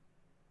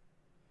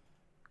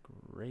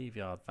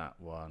 Graveyard that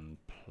one.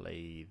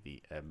 Play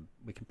the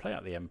we can play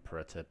out the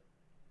Emperor to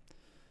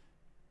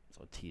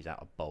sort of tease out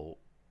a bolt.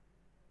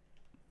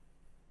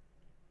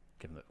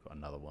 Given that we've got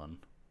another one.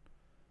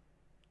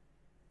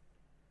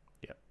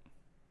 Yep.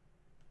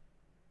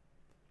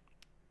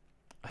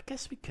 I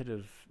guess we could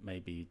have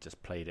maybe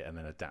just played it and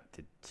then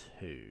adapted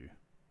to.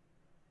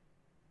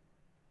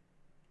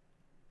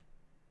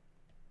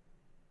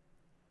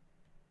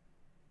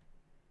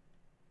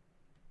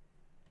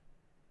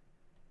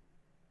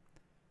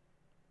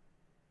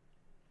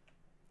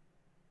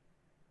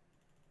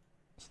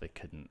 So they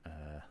couldn't,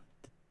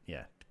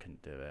 yeah,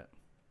 couldn't do it.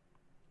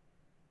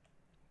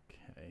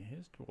 Okay,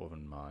 here's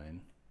Dwarven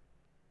Mine.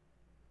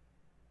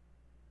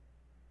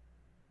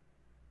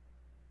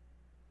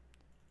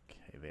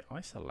 Okay, the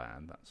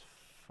Isoland, that's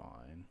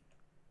fine.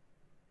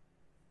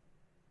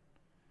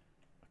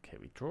 Okay,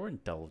 we draw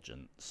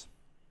Indulgence.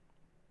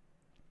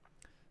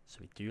 So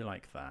we do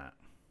like that.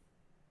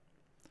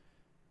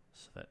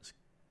 So let's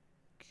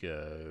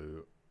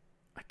go.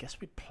 I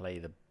guess we'd play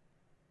the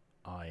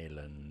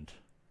island.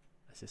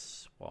 Is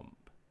this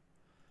swamp?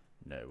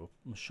 No,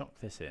 we'll shock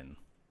this in.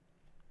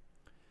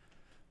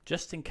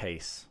 Just in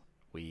case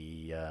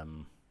we're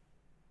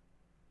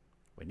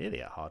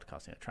nearly at hard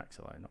casting a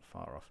Traxxas, not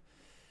far off.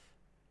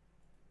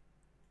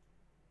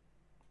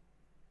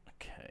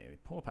 Okay, we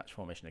Paw Patch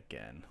formation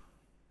again.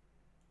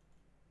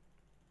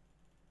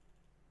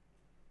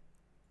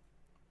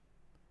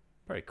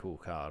 Very cool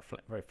card,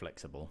 very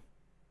flexible.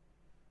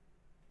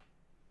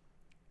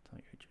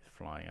 Target creature with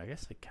flying. I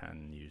guess I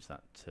can use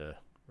that to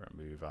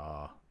remove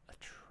our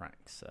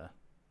Atraxa.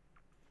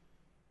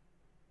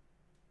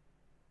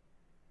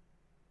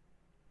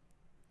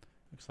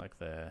 Looks like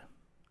they're,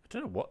 I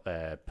don't know what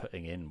they're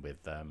putting in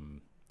with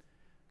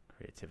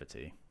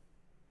creativity.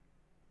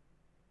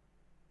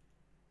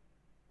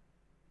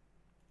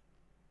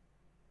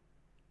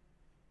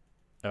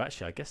 Oh,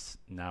 actually, I guess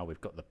now we've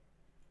got the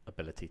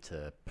ability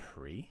to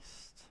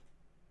priest.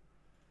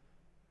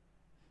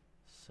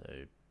 So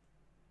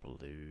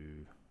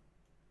blue,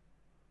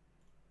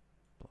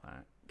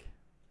 black.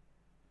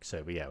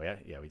 So we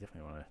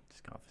definitely want to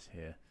discard this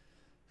here.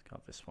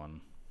 Discard this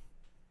one.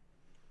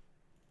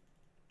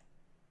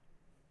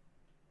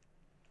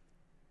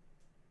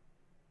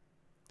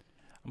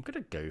 I'm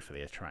gonna go for the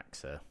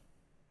Atraxa.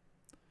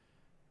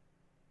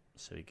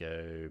 So we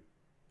go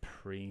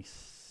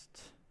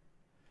priest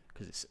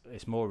because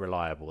it's more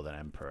reliable than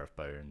Emperor of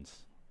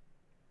Bones.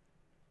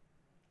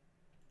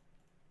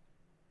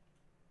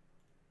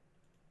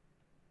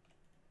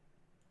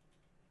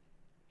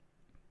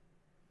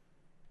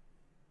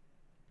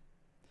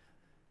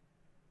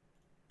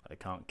 I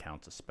can't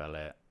counterspell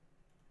it.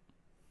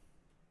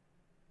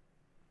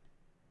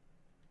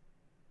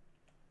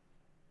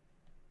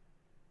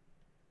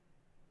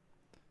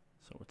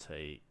 So we'll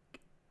take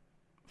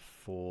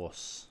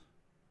Force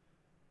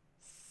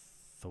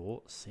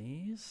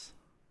Thoughtseize.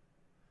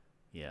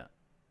 Yeah.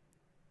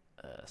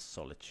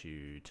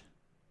 Solitude.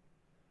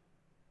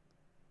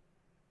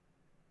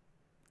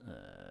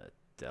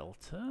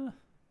 Delta.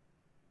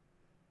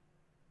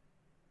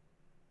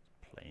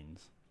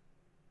 Plains.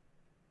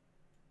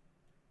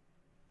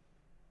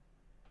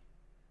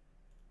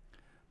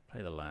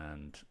 Play the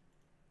land.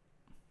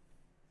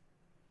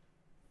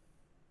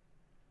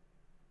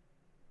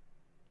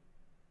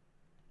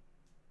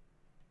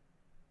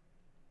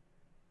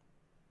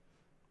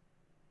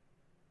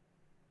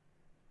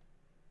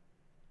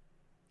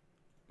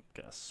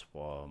 Get a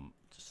swamp.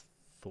 Just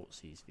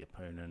Thoughtseize the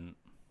opponent.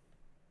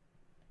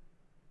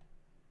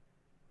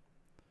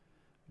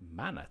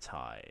 Mana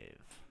Tithe.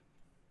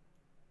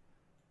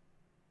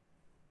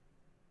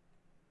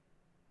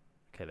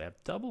 Okay, they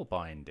have double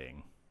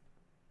binding.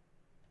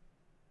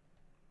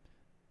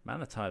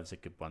 Mana Tithe's a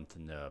good one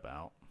to know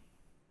about.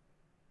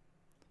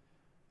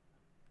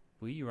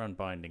 We run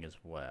binding as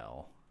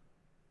well.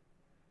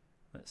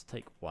 Let's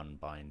take one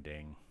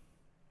binding.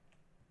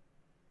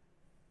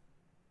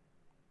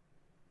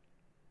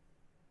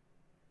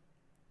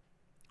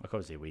 Like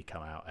obviously we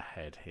come out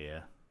ahead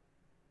here.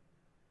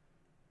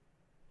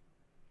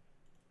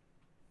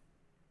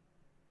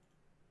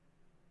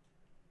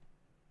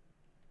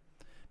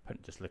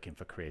 Just looking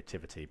for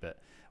creativity,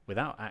 but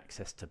without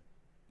access to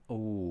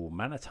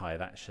Mana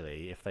Tithe,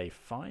 actually, if they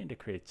find a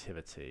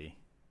creativity,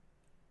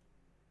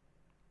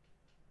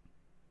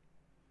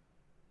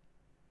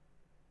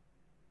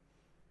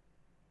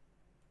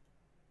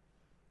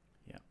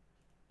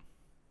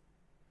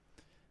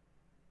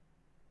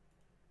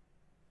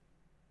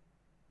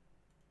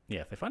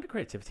 yeah, if they find a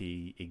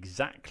creativity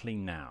exactly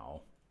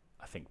now,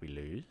 I think we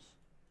lose.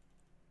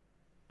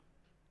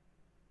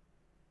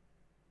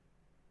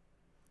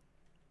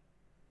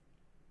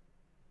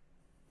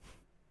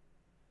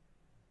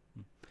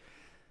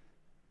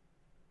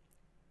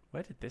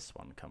 Where did this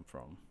one come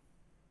from?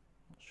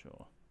 Not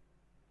sure.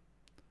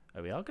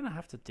 Oh, we are going to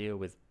have to deal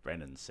with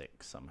Brennan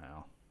 6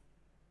 somehow.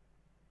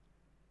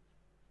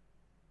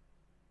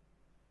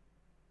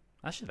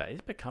 Actually, that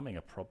is becoming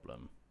a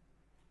problem.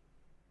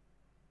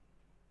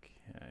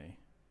 Okay.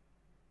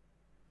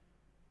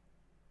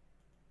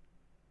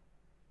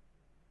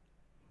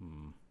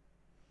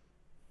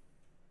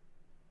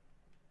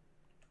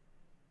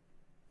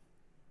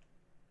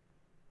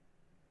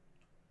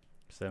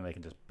 So then they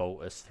can just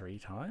bolt us 3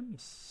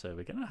 times. So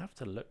we're going to have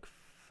to look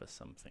for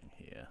something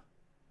here.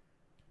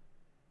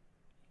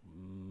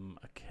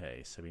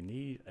 Okay, so we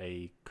need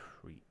a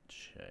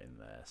creature in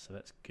there. So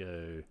let's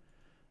go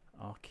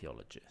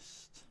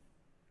Archaeologist.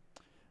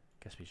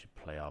 Guess we should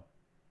play our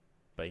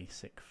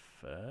basic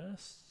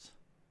first.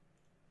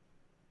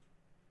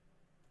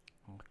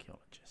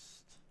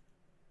 Archaeologist.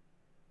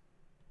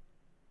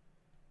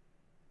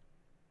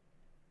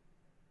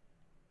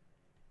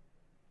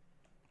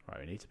 Right,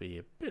 we need to be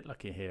a bit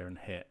lucky here and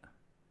hit.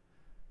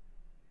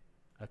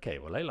 Okay,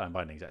 well, Leyline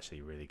Binding is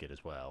actually really good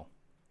as well.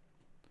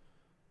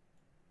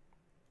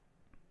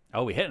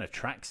 Oh, we hit an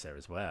Atraxa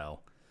as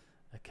well.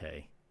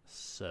 Okay,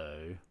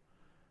 so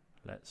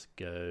let's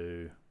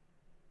go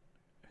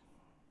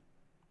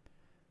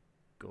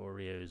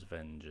Goryo's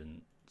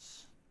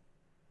Vengeance.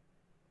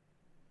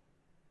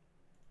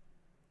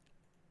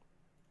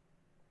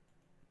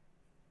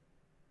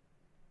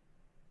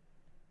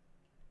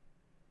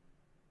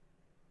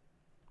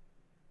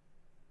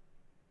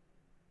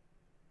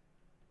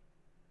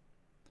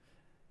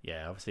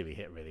 Yeah, obviously we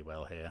hit really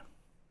well here.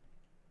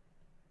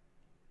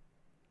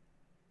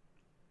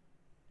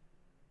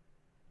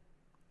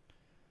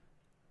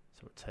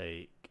 So we'll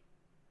take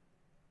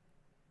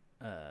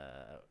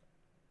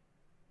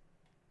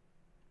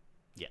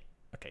yeah,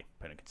 okay,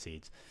 opponent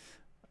concedes.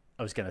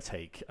 I think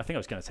I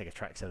was going to take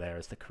Atraxa there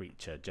as the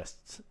creature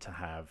just to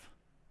have,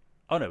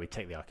 oh no, we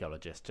take the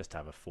Archaeologist just to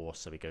have a force.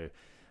 So we go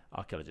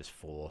Archaeologist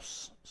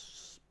force,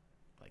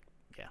 like,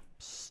 yeah,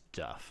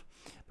 stuff.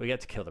 But we get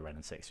to kill the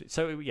Renin 6.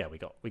 So yeah, we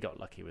got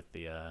lucky with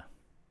the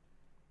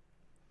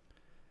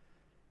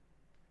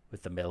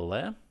mill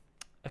there.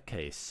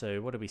 Okay,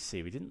 so what do we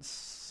see? We didn't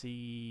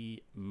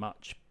see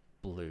much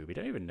blue. We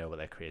don't even know what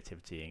they're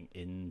creativity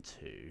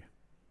into.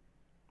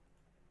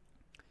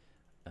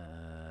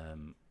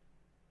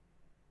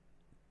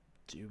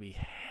 Do we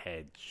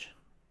hedge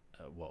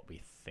at what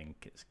we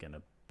think it's going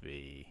to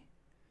be?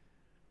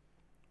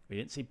 We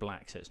didn't see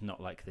black, so it's not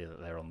likely that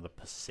they're on the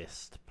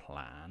persist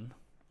plan.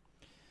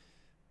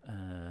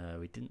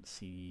 We didn't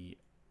see...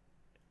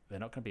 They're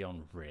not going to be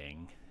on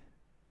ring.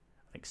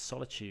 I think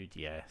solitude,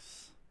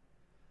 yes.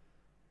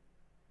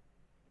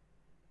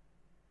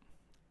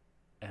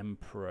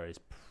 Emperor is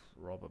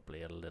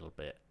probably a little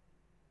bit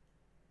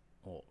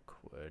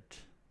awkward.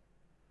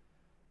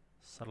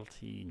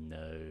 Subtlety,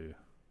 no.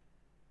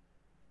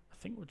 I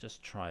think we'll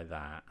just try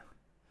that.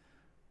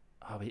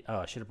 Oh,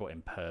 I should have brought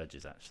in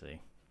Purges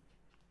actually.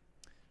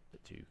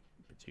 Bit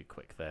too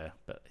quick there,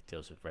 but it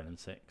deals with Renin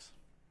 6.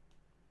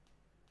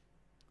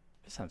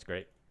 This sounds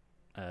great.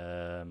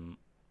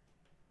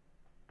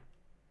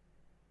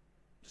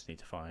 Just need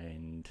to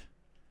find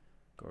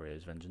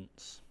Goryo's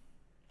Vengeance.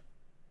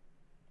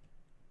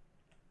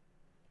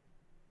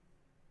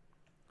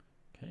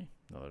 Okay,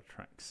 another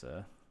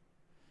Atraxa.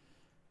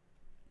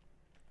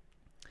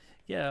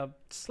 Yeah,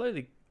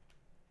 slowly.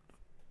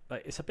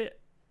 Like it's a bit.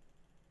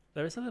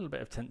 There is a little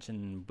bit of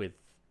tension with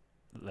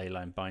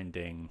Leyline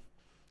Binding.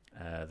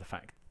 The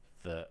fact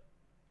that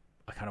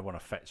I kind of want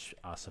to fetch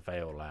our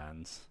Surveil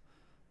lands,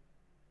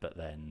 but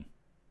then,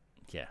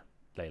 yeah,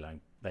 Leyline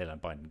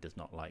Binding does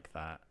not like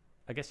that.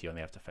 I guess you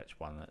only have to fetch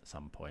one at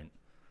some point.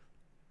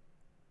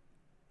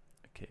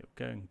 Okay, we'll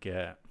go and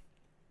get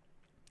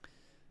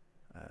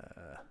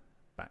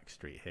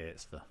Backstreet here.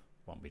 It's the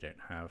one we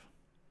don't have.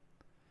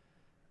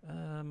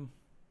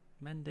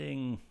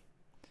 Mending.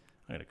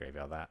 I'm going to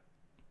graveyard that.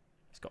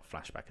 It's got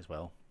flashback as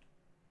well.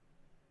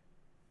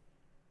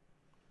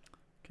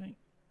 Okay.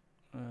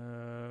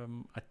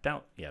 I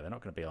doubt. Yeah, they're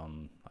not going to be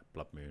on like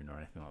Blood Moon or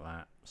anything like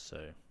that.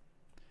 So,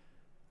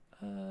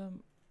 I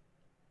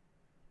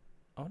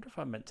wonder if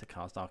I meant to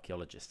cast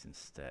Archaeologist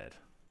instead.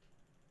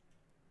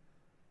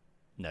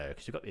 No,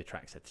 because you've got the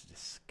Atraxa to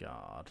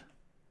discard.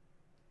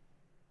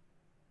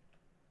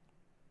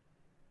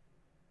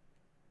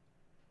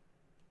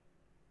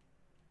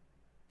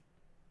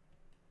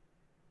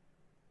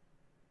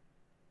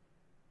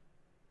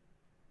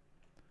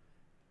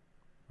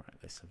 Right,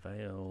 they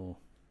Surveil.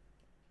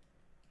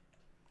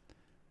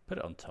 Put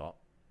it on top.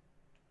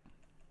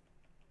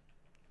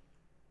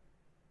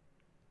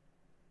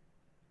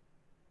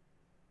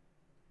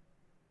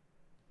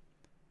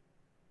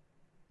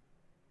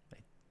 They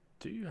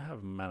do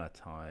have Mana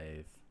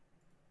Tithe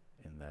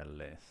in their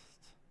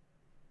list.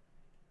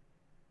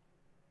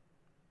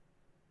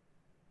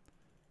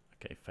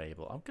 Okay,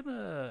 Fable. I'm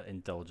gonna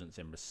Indulgence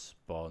in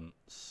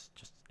response.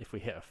 Just if we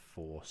hit a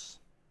force,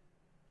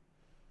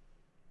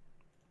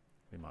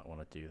 we might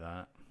want to do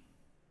that.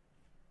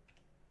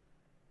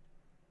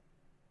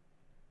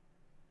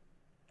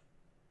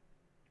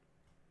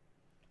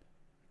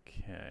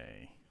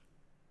 Okay.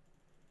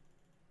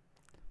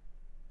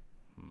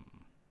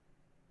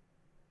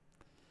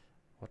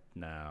 What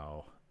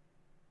now?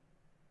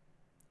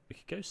 We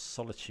could go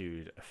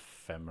Solitude,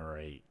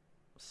 Ephemerate,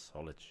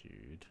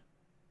 Solitude.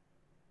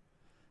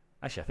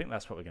 Actually, I think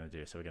that's what we're going to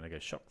do. So we're going to go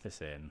shock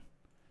this in,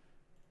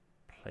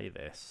 play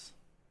this.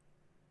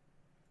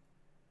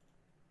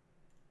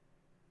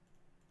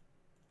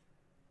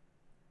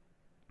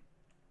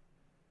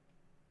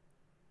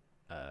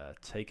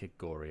 Take a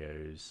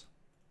Goryos,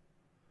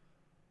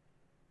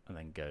 and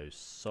then go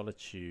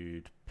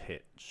Solitude,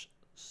 pitch,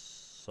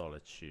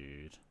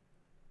 Solitude.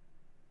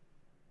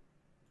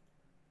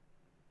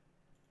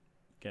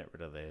 Get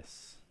rid of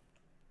this,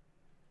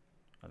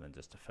 and then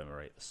just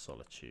ephemerate the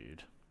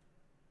Solitude.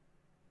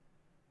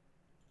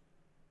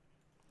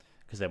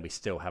 Because then we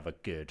still have a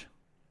good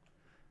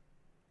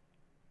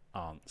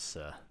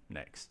answer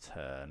next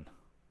turn.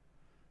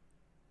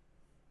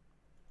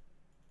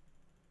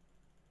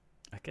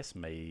 I guess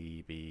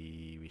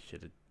maybe we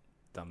should have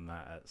done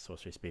that at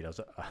sorcery speed.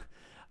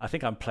 I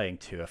think I'm playing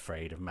too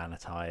afraid of Mana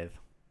Tithe.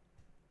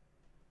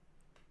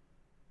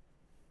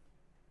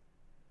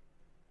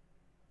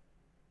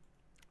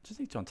 Just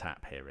need to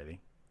untap here,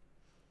 really.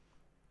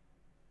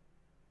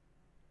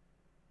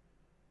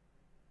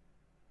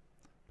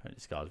 Opponent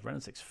discards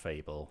Ren 6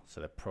 Fable, so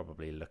they're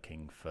probably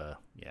looking for,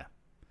 yeah,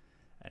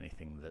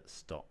 anything that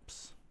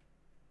stops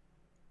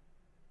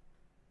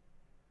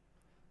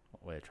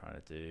what we're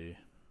trying to do.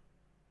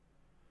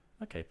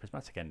 Okay,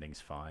 Prismatic Ending's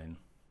fine.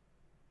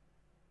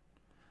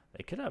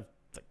 They could have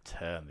like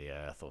Turn the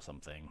Earth or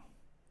something.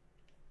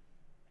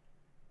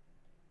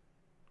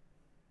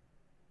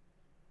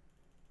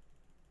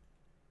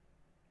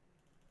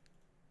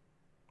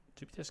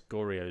 Do we just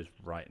Goryos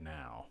right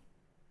now?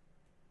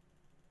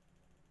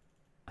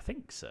 I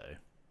think so.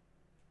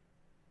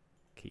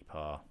 Keep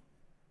our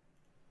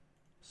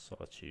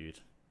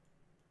Solitude.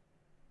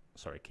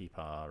 Sorry, keep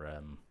our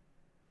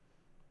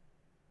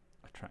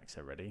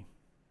Atraxa ready.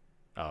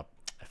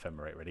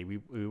 Ephemerate ready. We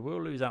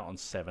will lose out on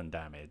 7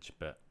 damage,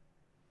 but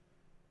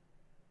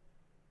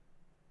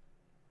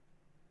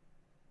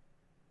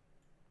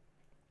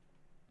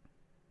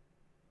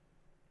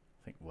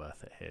I think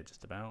worth it here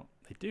just about.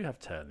 They do have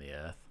Turn the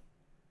Earth.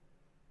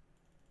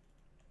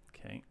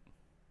 Okay.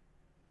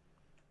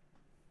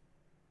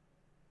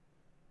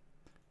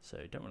 So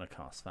don't want to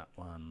cast that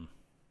one.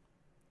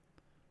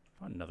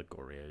 Find another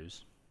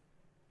Goryos.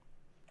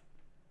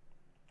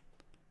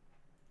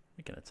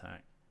 We can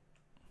attack.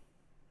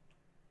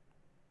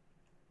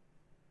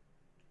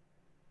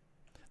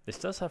 This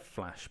does have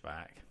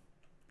flashback,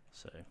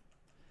 so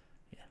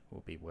yeah,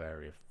 we'll be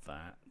wary of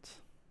that.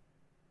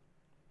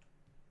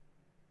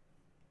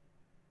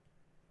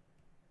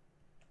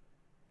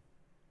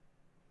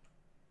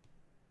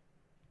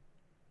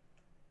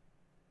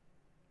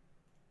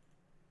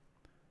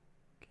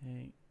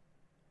 Okay.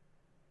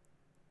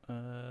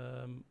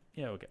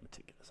 Yeah, we'll get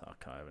Meticulous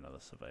Archive, another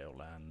Surveil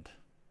land.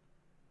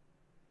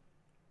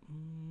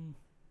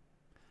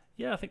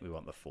 Yeah, I think we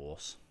want the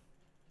Force.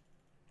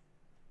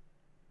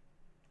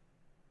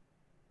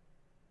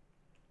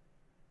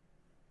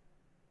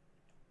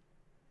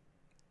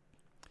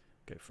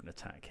 Go for an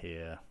attack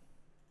here.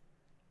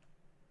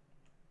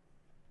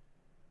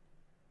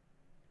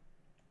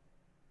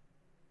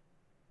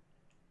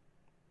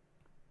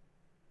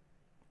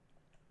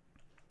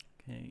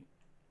 Okay.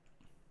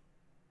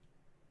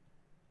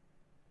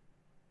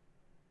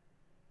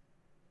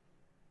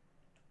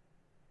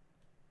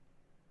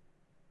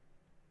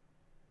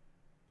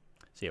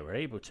 So yeah, we're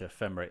able to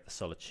ephemerate the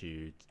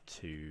Solitude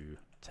to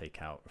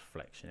take out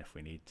Reflection if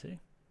we need to.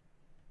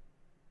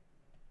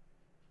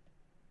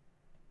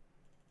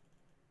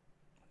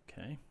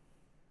 Okay.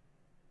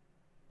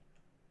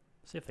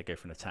 See if they go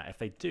for an attack. If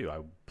they do, I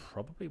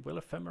probably will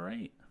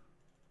ephemerate.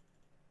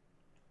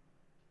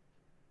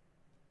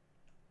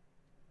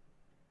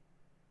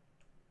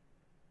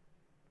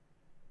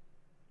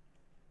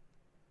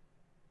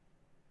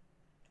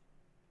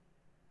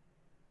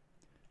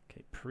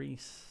 Okay,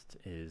 Priest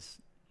is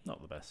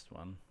not the best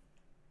one.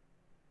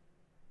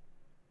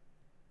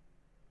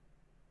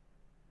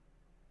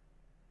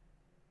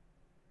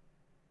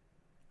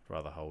 I'd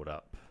rather hold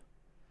up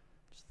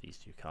just these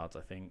 2 cards,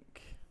 I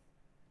think.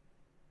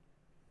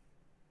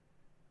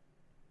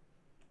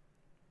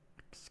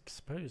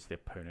 Suppose the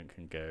opponent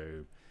can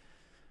go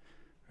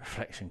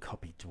Reflection,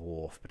 copy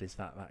Dwarf, but is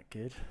that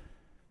good?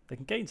 They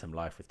can gain some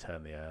life with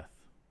Turn the Earth.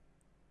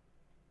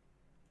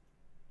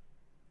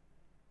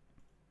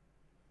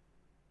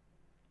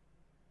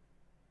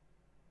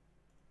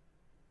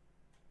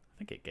 I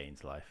think it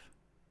gains life.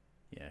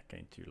 Yeah,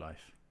 gain 2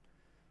 life.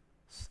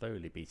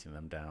 Slowly beating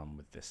them down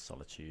with this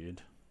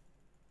Solitude.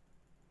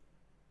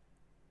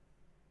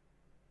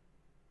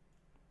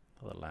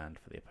 Another land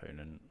for the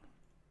opponent.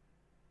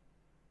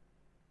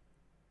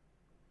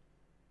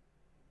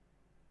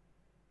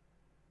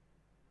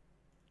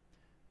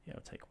 Yeah,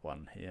 I'll take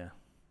 1 here.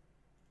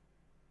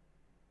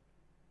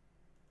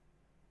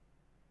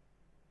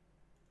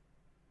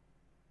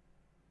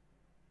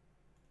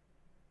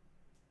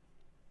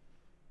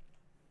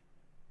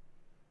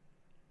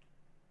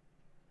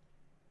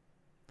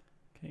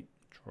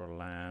 Draw a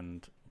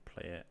land,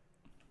 play it.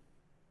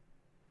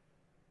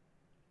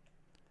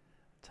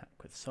 Attack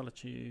with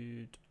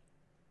Solitude.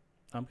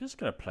 I'm just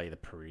going to play the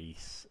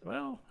Priest.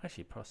 Well,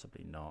 actually,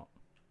 possibly not.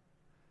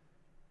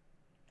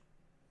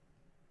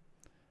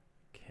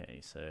 Okay,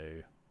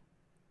 so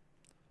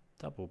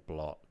double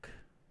block.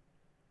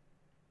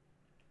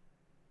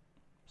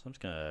 So I'm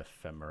just going to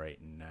Ephemerate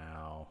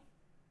now.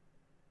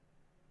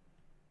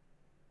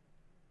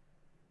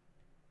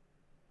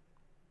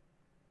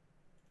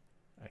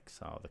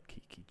 Exile the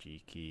Kiki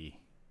Jiki.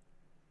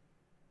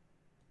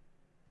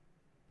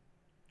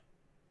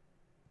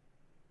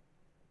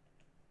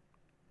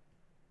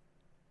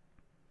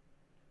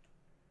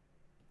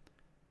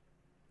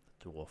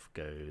 The dwarf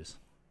goes,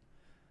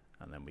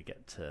 and then we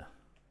get to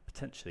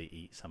potentially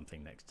eat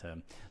something next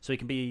turn. So we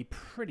can be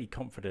pretty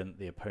confident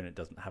the opponent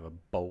doesn't have a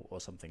bolt or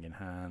something in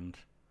hand.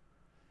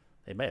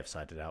 They may have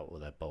sided out all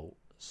their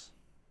bolts.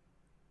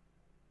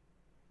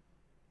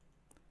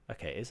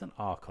 Okay, it's an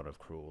Archon of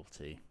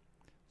Cruelty.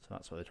 So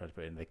that's what they tried to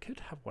put in. They could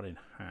have one in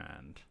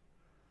hand.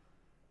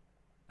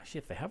 Actually,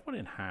 if they have one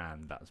in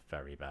hand, that's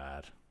very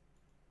bad.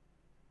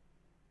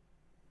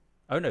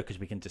 Oh no, because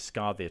we can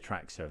discard the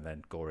Atraxa and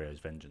then Goryo's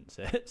Vengeance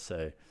it,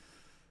 so...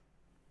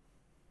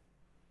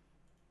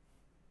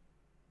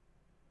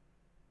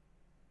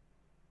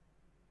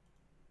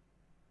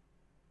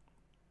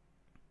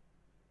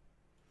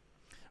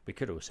 We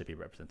could also be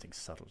representing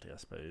Subtlety, I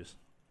suppose.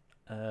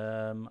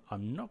 I'm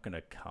not going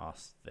to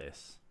cast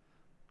this.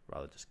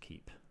 Rather just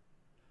keep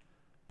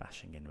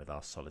bashing in with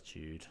our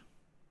Solitude.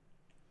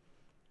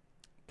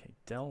 Okay,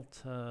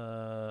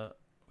 Delta.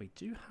 We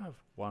do have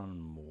one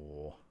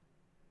more.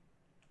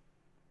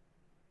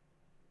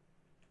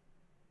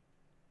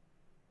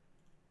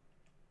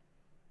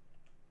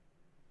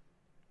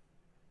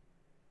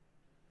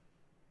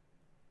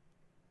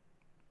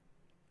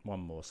 One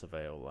more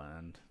Surveil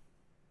land.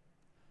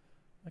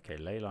 Okay,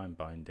 Leyline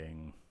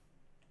Binding.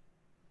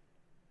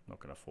 Not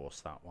going to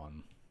force that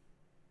one.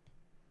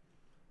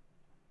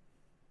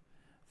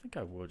 I think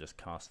I will just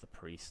cast the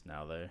Priest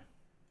now, though.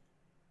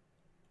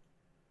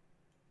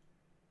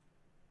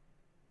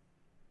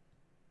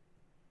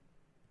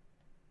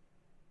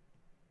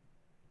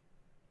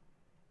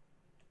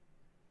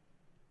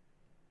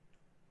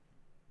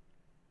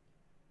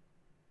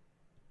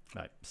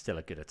 Like, still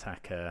a good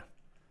attacker.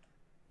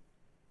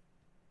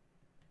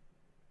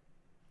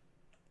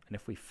 And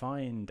if we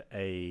find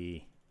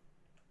a...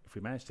 If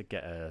we manage to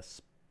get a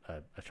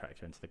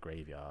tractor into the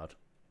graveyard,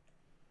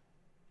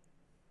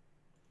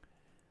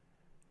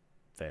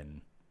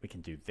 then we can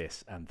do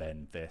this and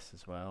then this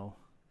as well.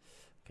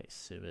 Okay,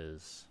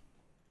 sewers.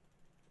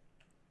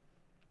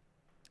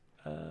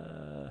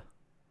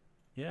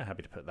 Yeah,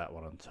 happy to put that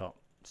one on top.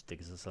 Just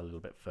digs us a little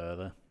bit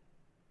further.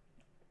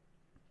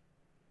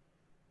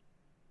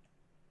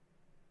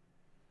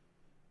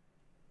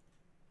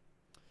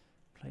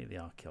 Play the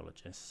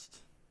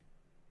Archaeologist.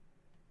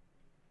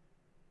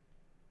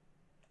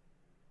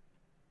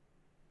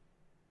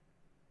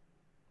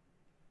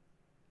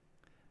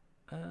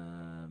 I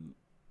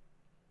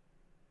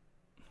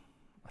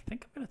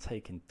think I'm going to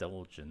take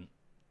Indulgence.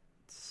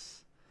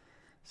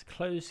 It's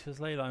close because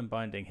Leyline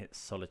Binding hits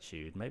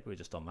Solitude. Maybe we're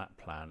just on that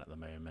plan at the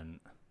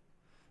moment.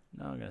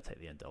 No, I'm going to take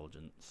the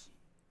Indulgence.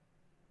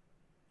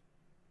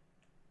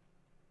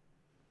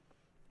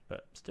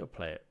 But still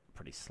play it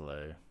pretty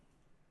slow.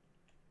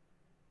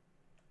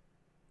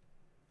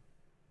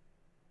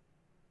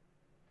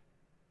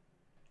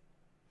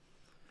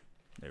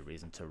 No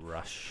reason to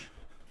rush.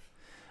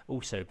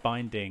 Also,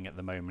 Binding at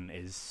the moment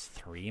is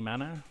 3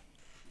 mana.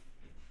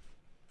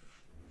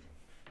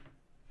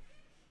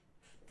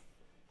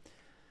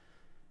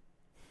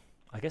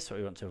 I guess what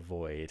we want to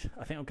avoid.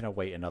 I think I'm going to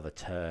wait another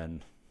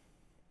turn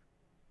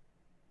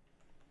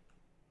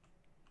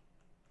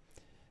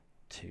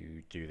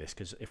to do this,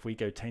 because if we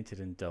go Tainted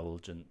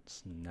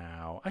Indulgence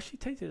now... Actually,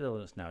 Tainted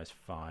Indulgence now is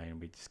fine.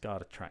 We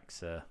discard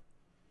Atraxa.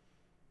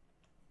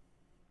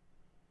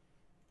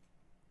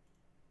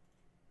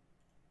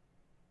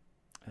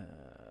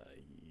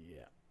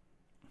 Yeah.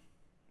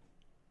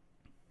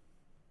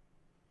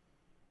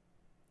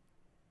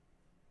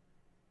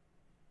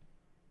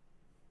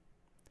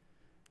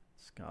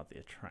 Discard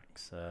the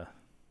Atraxa.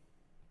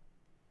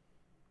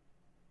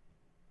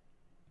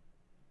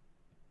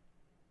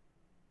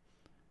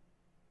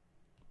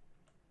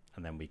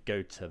 And then we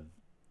go to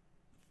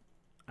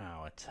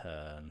our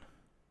turn.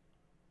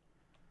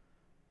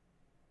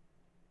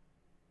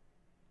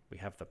 We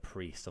have the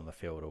Priest on the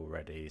field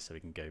already, so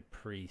we can go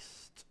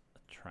Priest,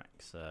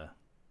 Atraxa.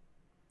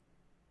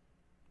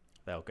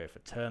 They'll go for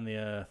Turn the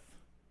Earth.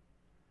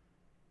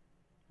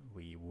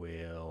 We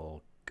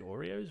will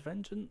Goryo's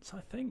Vengeance, I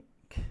think.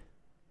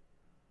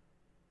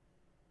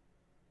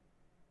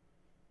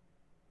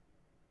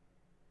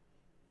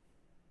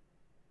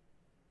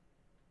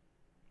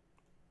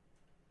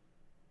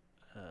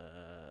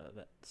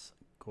 That's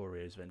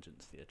Goryo's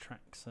Vengeance, the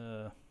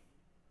Atraxa.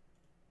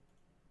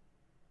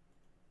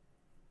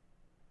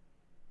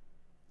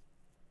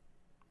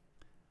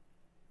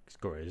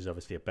 Goryo is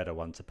obviously a better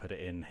one to put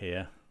it in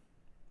here.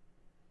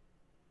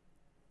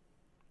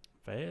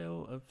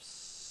 Veil of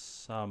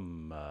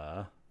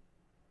Summer.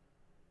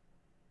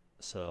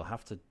 So I'll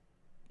have to...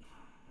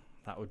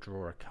 That would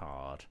draw a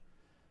card.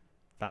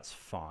 That's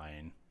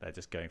fine. They're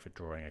just going for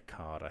drawing a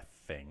card, I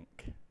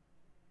think.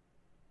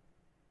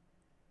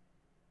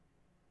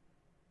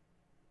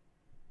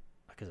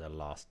 Like as a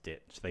last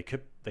ditch. They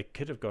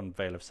could have gone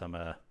Veil of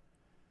Summer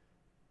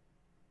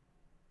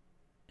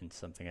in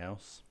something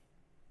else.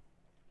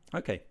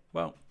 Okay,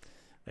 well,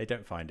 they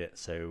don't find it,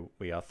 so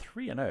we are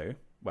 3-0.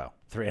 Well,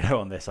 3-0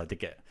 on this. I did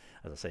get,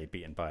 as I say,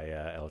 beaten by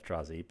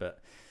Eldrazi,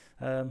 but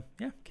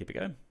yeah, keep it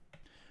going.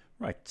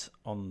 Right,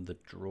 on the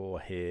draw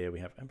here, we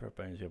have Emperor of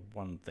Bones. We have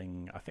one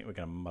thing. I think we're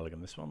going to mulligan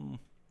this one.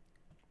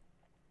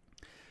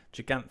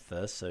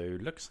 Gigantha, so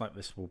looks like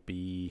this will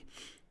be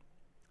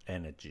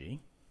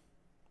energy.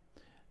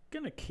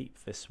 Going to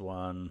keep this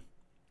one.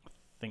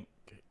 I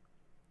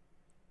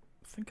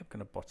think I'm going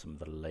to bottom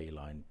the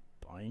Leyline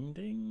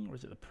Binding, or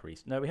is it the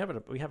Priest? No, we have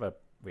a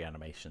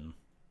reanimation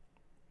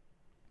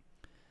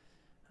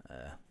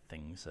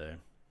thing. So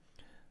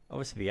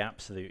obviously the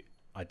absolute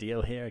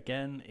ideal here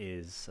again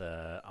is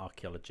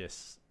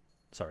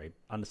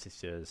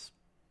Undersizer's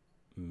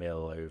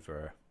mill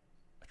over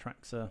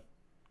Atraxa.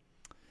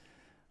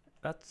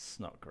 That's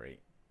not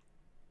great.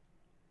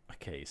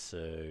 Okay,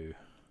 so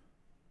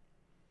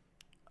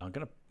I'm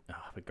gonna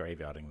we're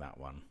graveyarding that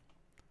one.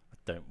 I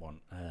don't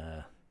want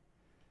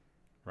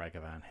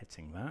Ragavan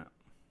hitting that.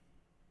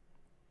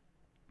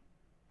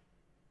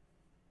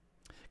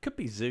 Could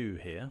be Zoo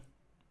here.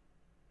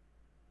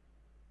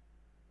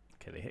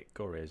 Okay, they hit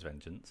Goryo's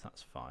Vengeance,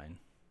 that's fine.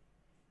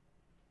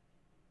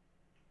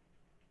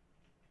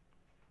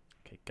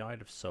 Okay, Guide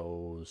of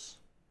Souls.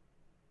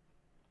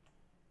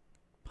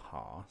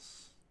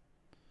 Pass.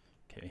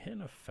 Okay, we hit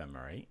an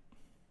Ephemerate.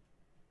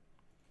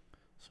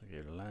 So we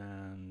go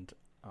land,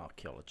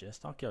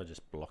 Archaeologist.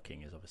 Archaeologist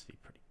blocking is obviously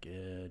pretty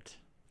good.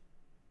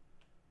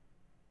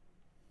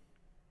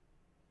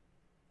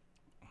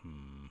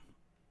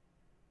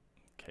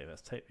 Okay,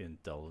 let's take the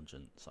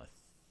Indulgence, I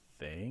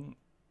think.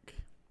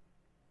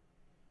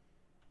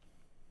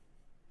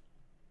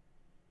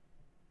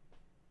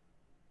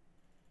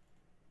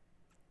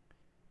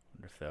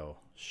 Wonder if they'll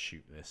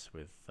shoot this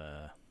with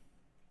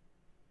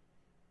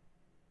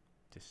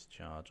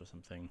discharge or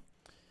something.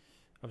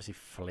 Obviously,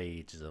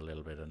 Flage is a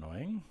little bit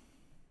annoying.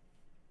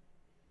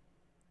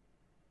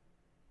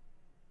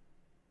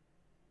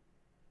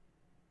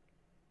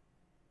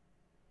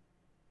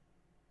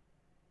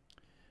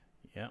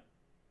 Yep,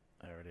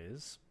 there it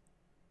is.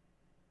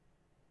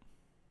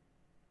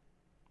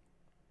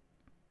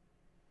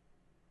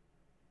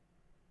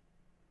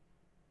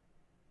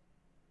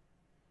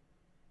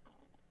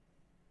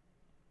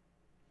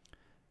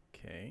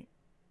 Okay,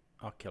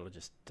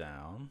 Archaeologist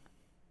down.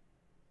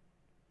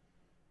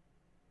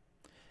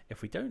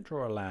 If we don't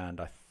draw a land,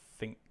 I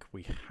think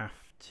we have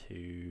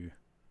to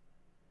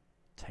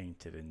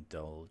Tainted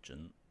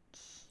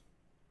Indulgence.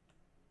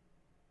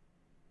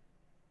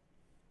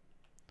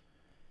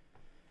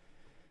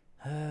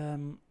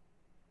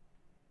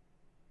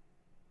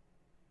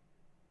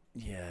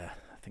 Yeah,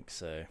 I think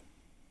so.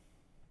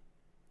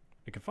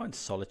 We can find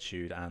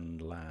Solitude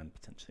and land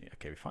potentially.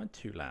 Okay, we find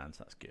 2 lands,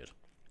 that's good.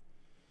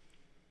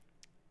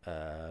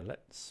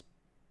 Let's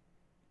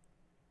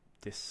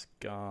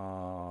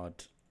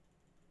discard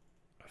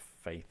a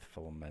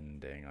Faithful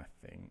Mending, I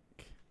think,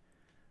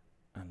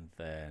 and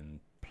then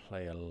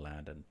play a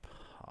land and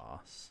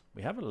pass.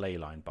 We have a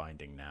Leyline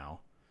Binding now,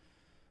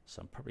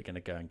 so I'm probably going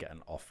to go and get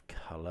an off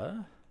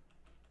color.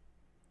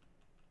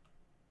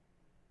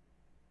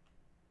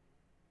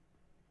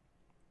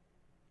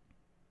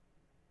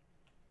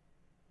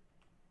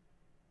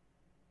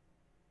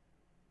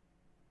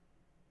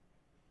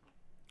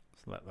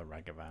 So let the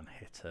Ragavan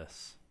hit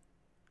us.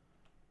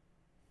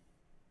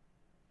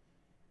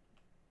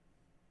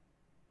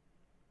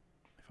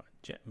 If I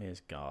Jetmir's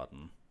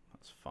Garden,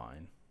 that's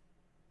fine.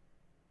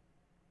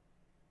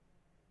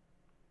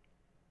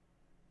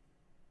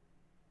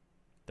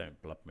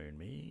 Don't Blood Moon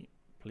me,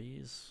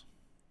 please.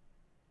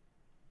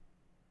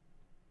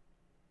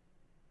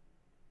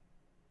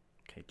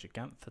 Okay,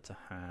 Gigantha to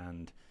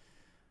hand.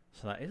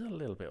 So that is a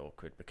little bit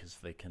awkward because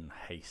they can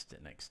haste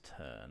it next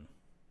turn.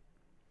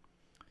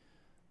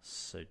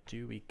 So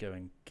do we go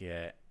and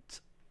get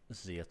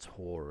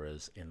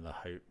Ziatoras in the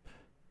hope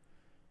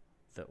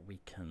that we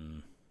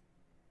can...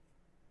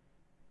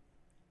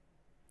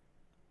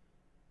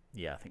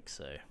 Yeah, I think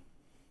so.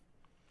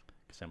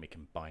 Because then we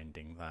can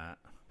Binding that,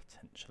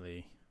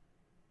 potentially.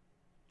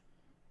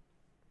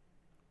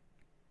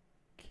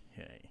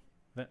 Okay,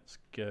 let's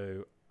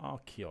go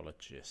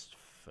Archaeologist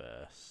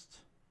first.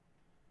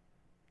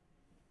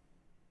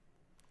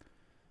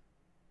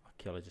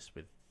 Archaeologist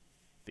with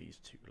these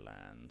 2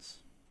 lands.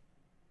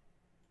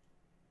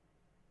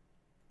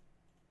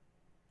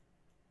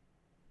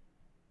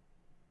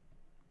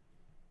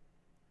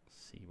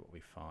 See what we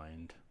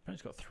find.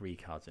 Opponent's got 3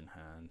 cards in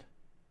hand.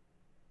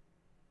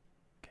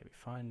 Okay, we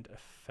find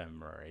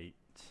Ephemerate.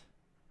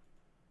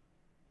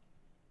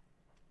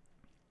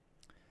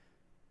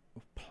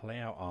 We'll play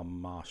out our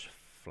Marsh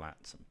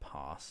Flats and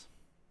pass.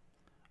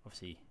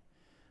 Obviously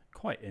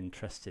quite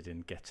interested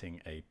in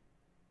getting a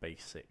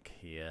basic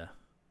here.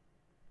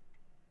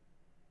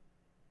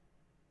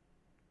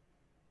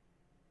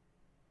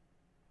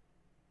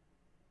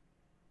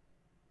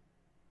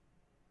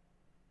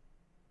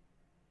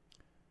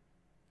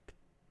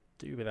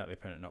 Do without the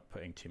opponent not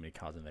putting too many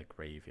cards in their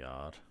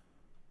graveyard.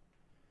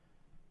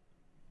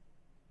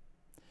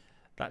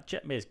 That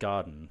Jetmir's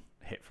Garden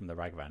hit from the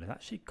Ragavan is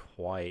actually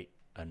quite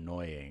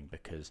annoying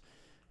because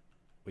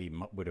we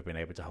would have been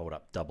able to hold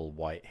up double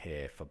white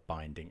here for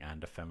binding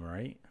and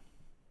ephemerate.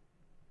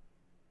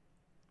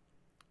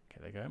 Okay,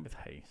 they're going with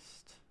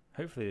haste.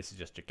 Hopefully this is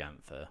just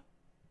Gigantha.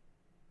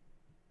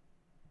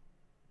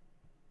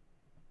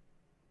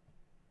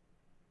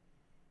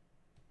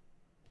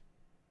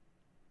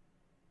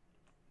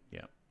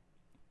 Yeah.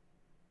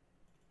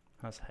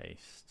 Has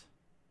haste.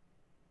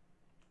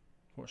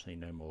 Fortunately,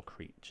 no more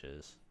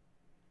creatures.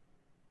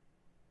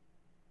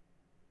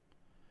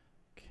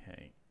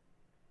 Okay.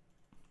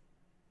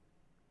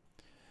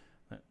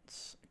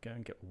 Let's go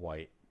and get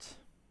white.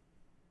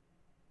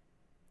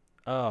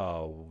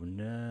 Oh,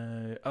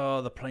 no.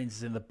 Oh, the plains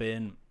is in the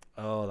bin.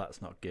 Oh,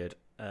 that's not good.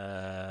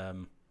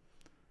 Oh,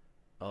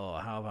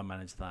 how have I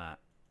managed that?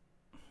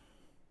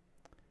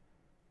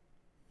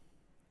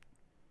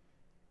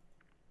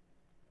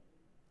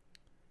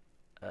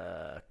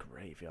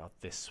 Graveyard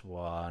this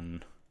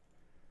one.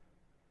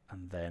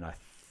 And then I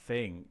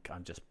think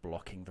I'm just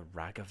blocking the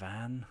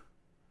Ragavan.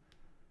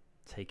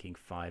 Taking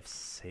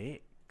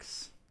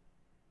 5/6.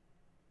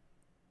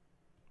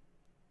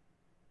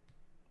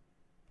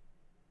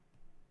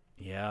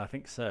 Yeah, I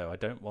think so. I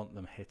don't want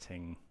them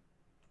hitting.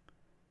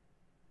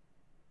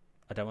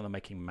 I don't want them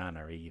making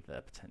mana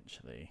either,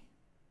 potentially.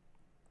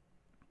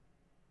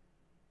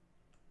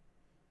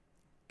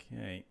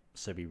 Okay,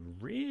 so we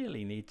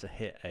really need to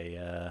hit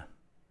a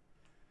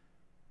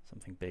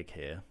something big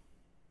here.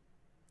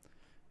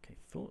 Okay,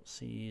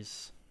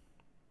 Thoughtseize.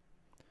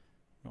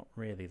 Not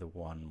really the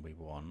one we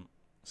want.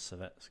 So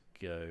let's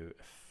go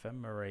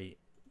ephemerate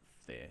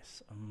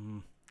this.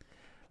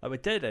 Like we're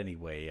dead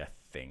anyway, I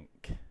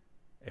think,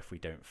 if we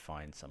don't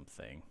find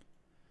something.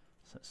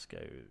 So let's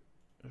go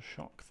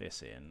shock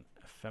this in,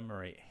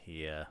 ephemerate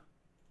here.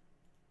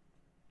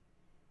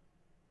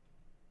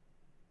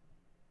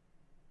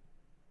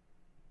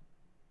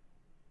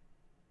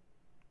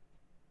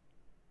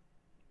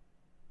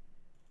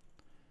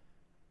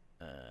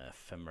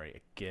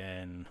 Ephemerate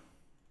again.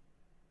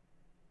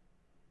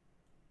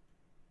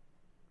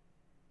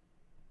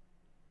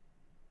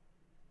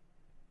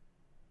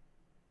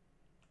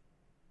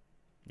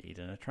 Need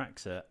an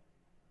Atraxa.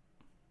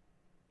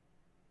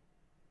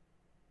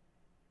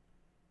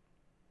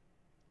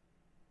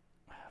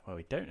 Well,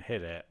 we don't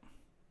hit it.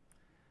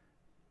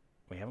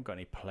 We haven't got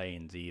any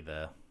planes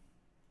either.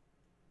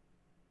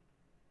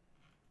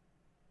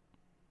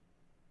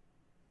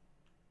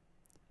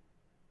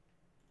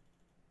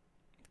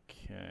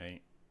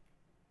 Okay.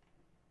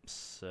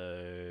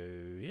 So,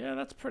 yeah,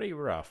 that's pretty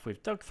rough.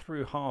 We've dug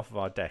through half of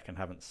our deck and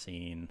haven't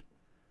seen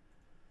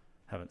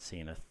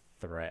a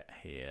threat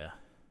here.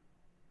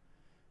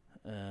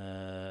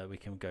 We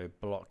can go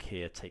block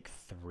here, take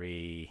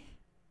 3.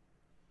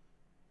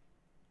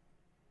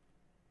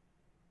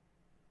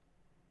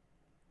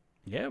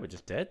 Yeah, we're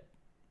just dead.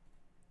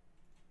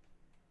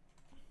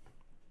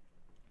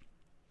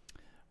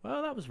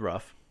 Well, that was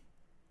rough.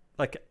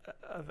 Like,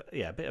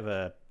 yeah, a bit of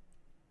a,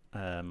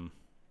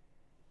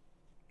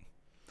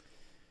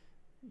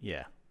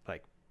 yeah,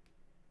 like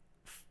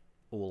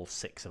all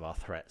 6 of our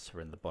threats are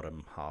in the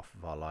bottom half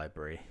of our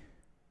library.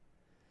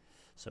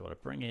 So I want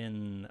to bring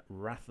in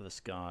Wrath of the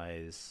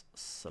Skies,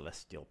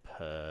 Celestial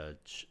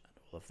Purge, and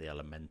all of the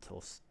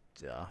elemental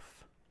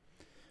stuff.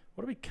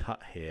 What do we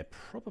cut here?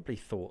 Probably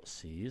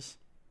Thoughtseize.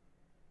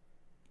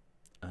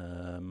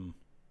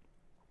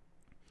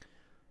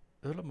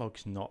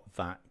 Ulamog's not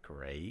that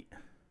great,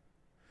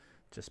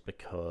 just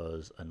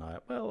because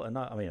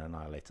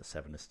Annihilator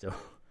 7 is still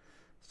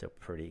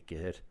pretty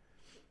good.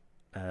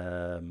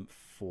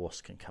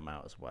 Force can come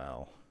out as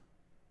well.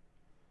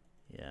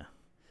 Yeah,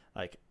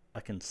 like I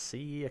can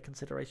see a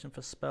consideration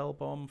for Spell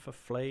Bomb for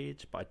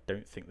Flage, but I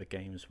don't think the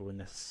games will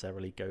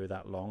necessarily go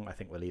that long. I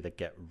think we'll either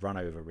get run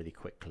over really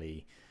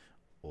quickly,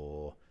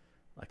 or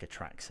like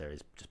Atraxa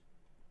is just,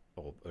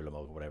 or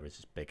Ulamog or whatever is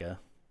just bigger.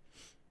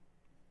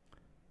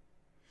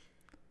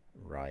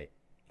 Right,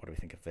 what do we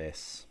think of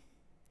this?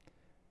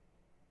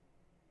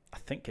 I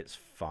think it's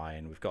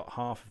fine. We've got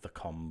half of the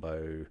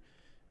combo.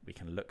 We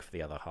can look for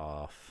the other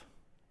half.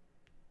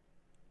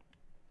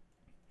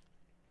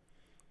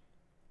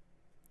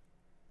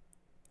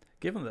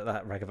 Given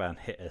that Ragavan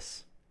hit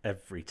us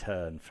every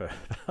turn for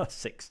about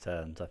 6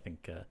 turns, I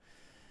think,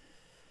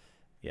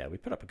 yeah, we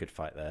put up a good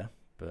fight there,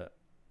 but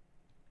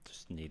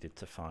just needed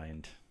to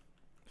find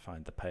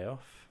the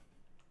payoff.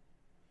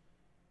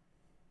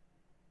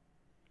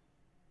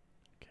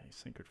 Okay,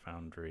 Sacred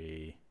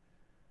Foundry.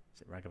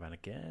 Is it Ragavan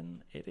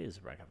again? It is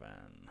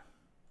Ragavan.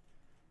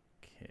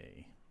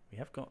 Okay, we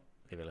have got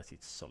the ability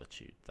to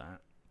Solitude that.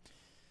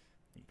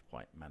 Need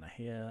white mana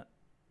here.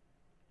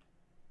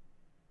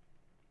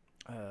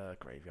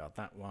 Graveyard,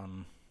 that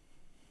one.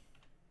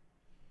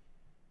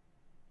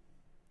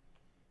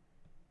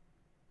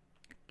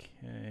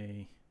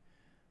 Okay,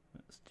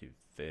 let's do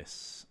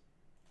this.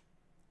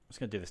 I'm just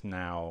going to do this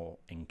now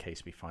in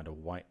case we find a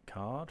white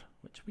card,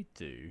 which we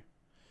do.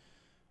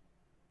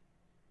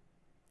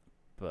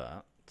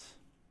 But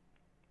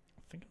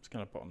I think I'm just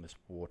going to bottom this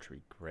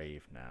Watery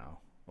Grave now,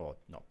 or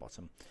not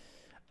bottom.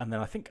 And then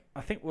I think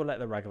we'll let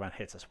the Ragavan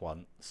hit us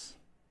once.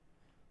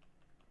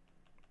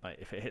 Like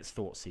if it hits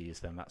Thoughtseize,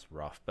 then that's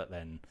rough. But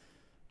then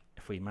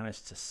if we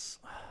manage to,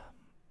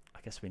 I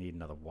guess we need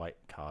another white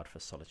card for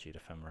Solitude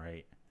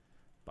Ephemerate.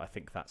 But I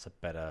think that's a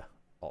better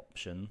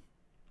option.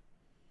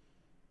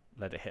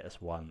 Let it hit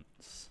us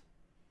once.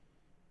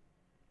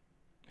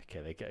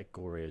 Okay, they get a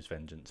Goryo's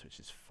Vengeance, which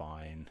is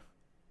fine.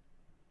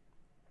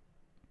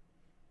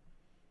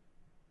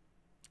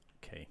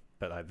 Okay,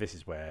 but this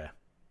is where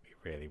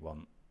we really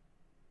want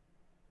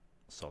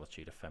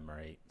Solitude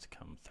Ephemerate to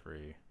come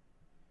through.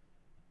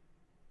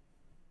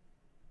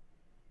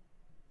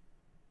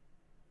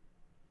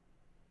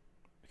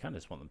 We kind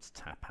of just want them to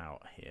tap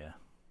out here.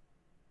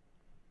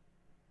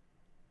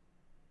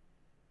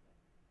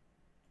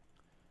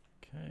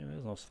 Okay,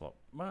 there's no slot.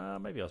 Well,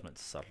 maybe I was meant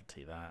to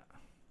subtlety that.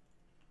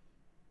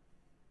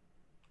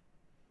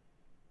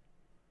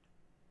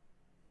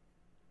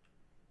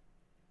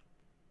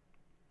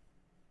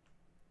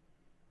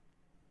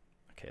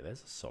 Okay,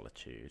 there's a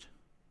Solitude.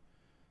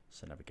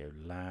 So now we go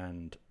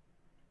land.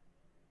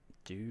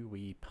 Do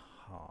we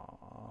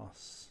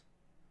pass?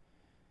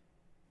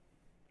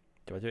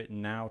 Do I do it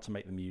now to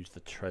make them use the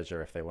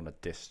treasure if they want to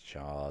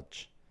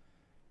discharge?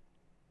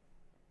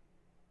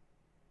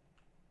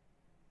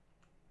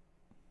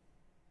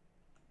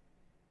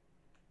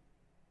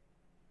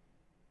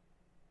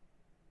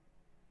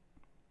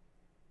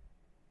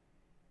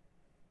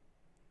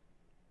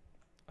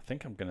 I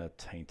think I'm going to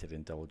Tainted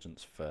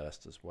Indulgence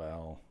first as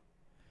well.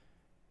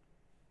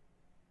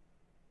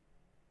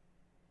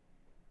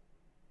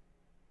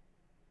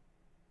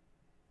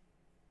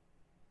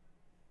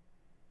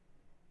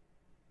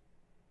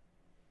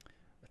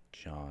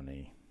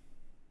 Johnny.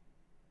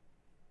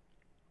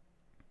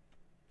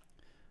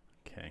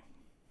 Okay.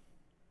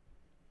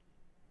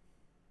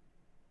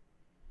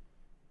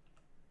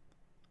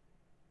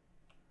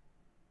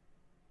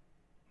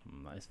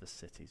 That is the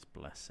City's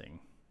Blessing.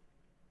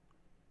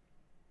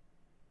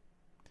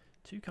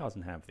 2 cards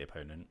in hand for the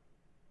opponent.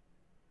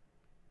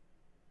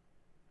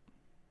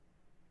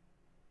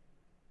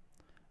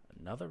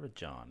 Another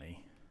Rajani.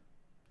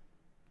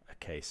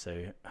 Okay,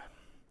 so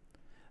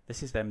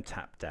this is them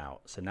tapped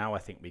out. So now I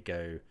think we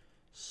go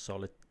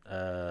solid.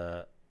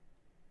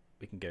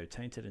 We can go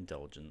Tainted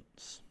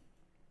Indulgence,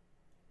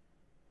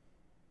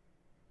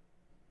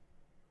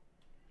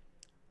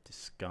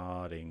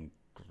 discarding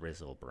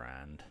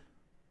Grizzlebrand.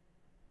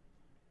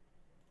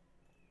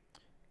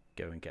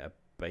 Go and get a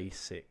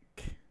basic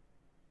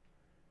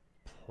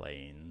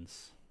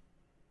Plains.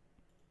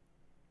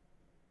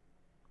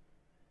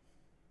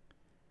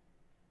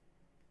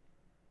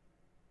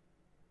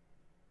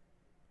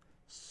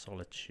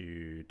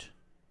 Solitude,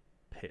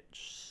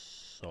 pitch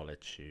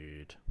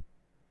Solitude.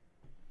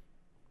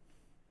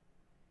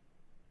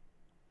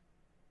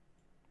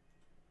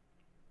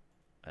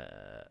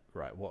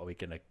 Right, what are we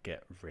going to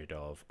get rid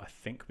of? I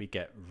think we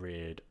get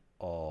rid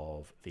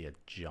of the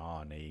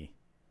Ajani.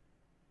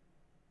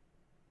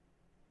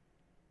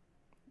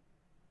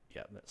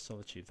 Yeah, let's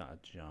Solitude that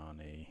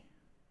Ajani.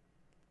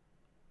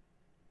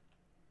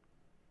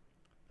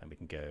 Then we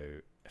can go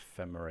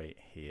Ephemerate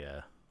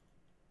here.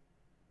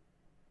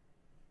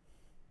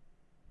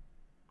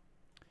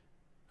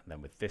 And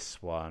then with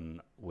this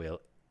one,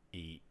 we'll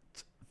eat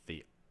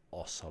the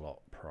Ocelot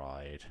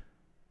Pride.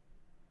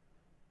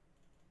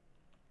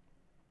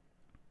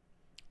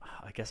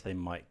 I guess they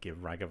might give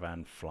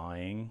Ragavan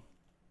flying.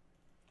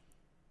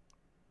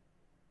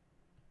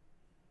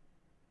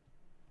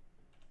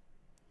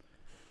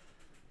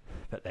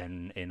 But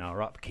then in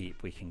our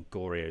upkeep, we can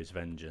Goryo's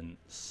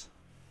Vengeance.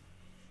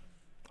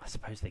 I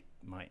suppose they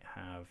might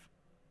have...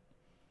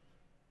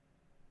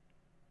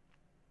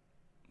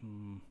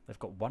 they've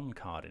got 1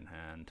 card in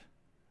hand.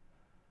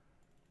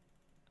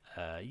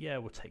 Yeah,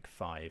 we'll take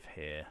 5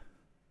 here.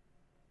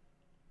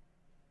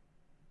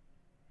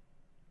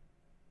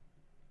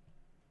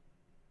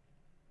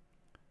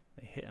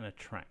 They hit an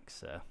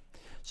Atraxa.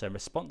 So in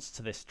response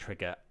to this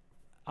trigger,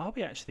 are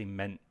we actually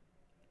meant...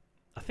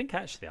 I think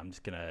actually I'm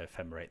just going to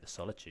Ephemerate the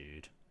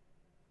Solitude.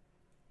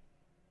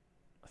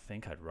 I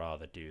think I'd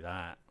rather do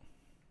that.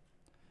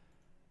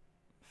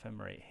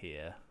 Ephemerate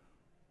here.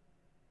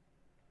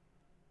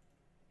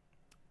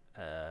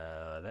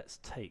 Let's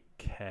take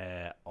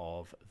care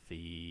of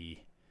the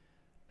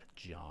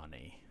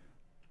Ajani.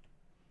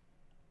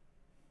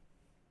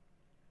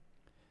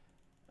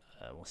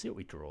 We'll see what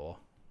we draw.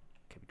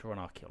 Okay, we draw an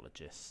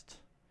Archaeologist.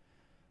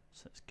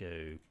 So let's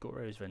go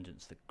Goryo's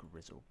Vengeance, the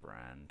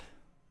Grizzlebrand.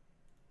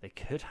 They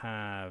could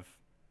have...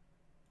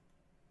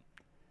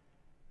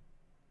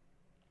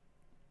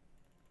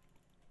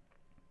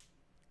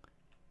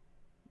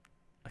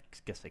 I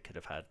guess they could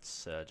have had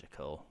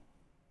Surgical.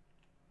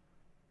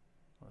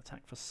 I'll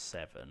attack for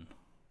 7.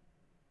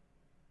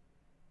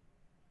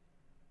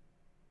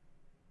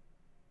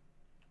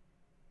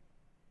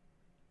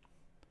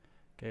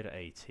 Go to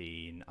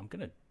 18. I'm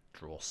going to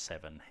draw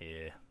 7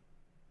 here.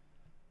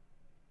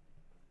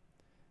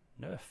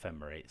 No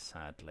ephemerate,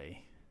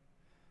 sadly,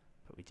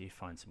 but we do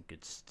find some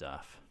good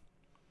stuff.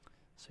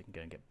 So we can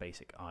go and get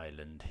basic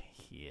island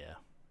here,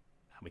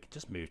 and we can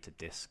just move to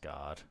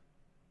discard.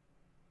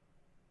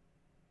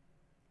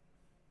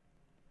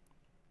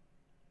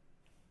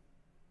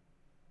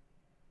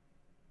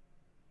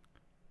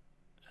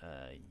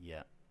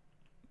 Yeah,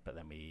 but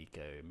then we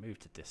go move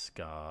to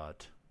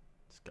discard.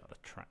 Discard a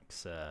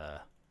Traxer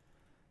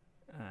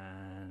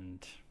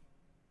and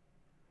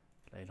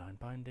Leyline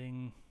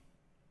Binding.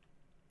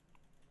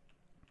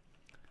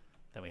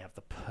 Then we have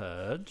the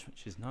Purge,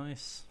 which is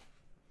nice.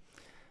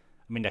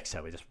 I mean, next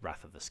turn we just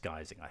Wrath of the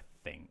Disguising, I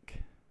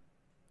think.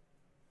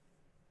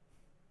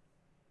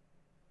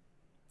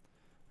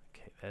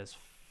 Okay, there's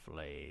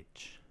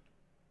Flage.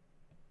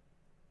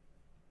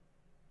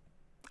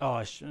 Oh,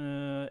 I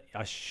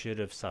should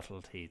have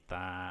subtlety'd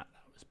that.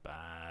 That was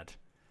bad.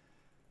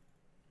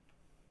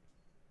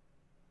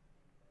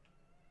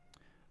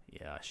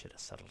 Yeah, I should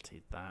have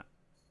subtlety'd that.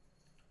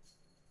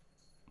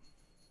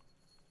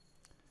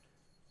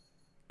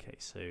 Okay,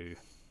 so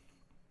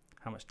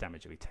how much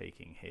damage are we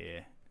taking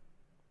here?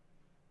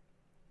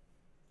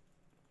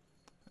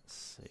 Let's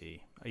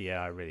see. Oh,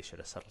 yeah, I really should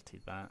have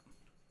subtlety'd that.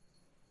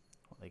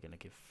 What are they going to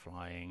give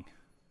flying?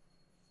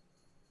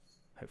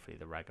 Hopefully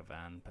the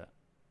Ragavan, but...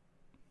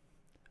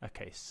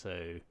 Okay,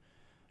 so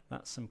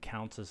that's some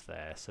counters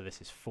there. So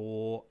this is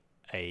 4,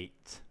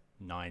 8,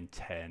 9,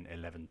 10,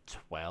 11,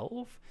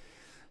 12.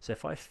 So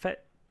if I fetch...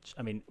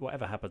 I mean,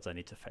 whatever happens, I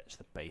need to fetch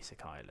the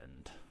basic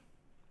island.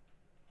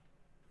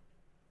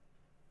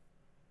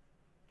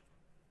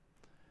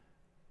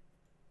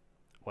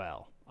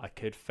 Well, I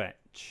could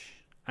fetch...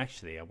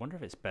 Actually, I wonder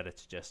if it's better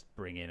to just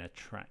bring in a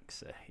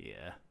Traxer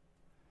here.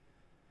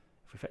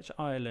 If we fetch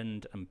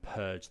island and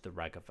purge the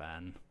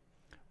Ragavan,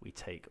 we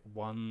take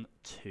 1,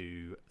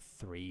 2,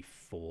 3,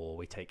 4.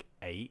 We take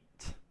 8.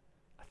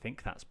 I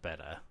think that's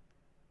better.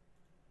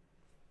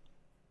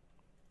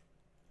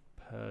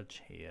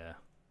 Purge here.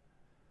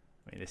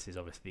 I mean, this is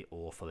obviously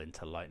awful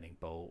into Lightning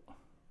Bolt.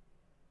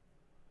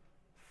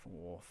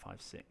 4,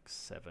 5, 6,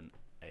 7,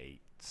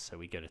 8. So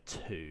we go to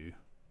 2.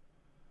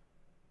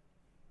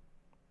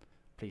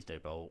 Please do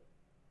bolt.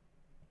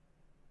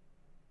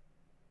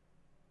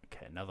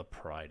 Okay, another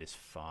Pride is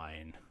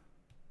fine.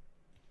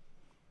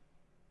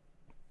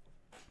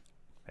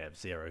 They have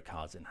 0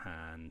 cards in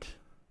hand.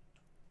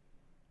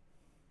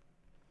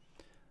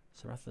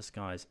 So Wrath of the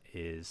Skies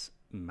is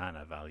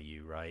mana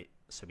value, right?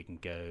 So we can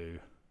go...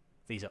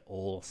 These are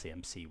all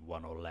CMC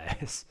 1 or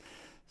less.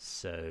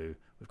 So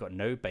we've got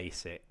no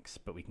basics,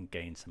 but we can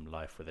gain some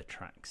life with a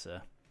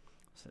Traxer.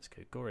 So let's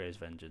go Goryo's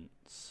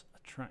Vengeance, a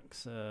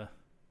Traxer,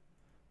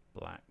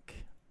 black,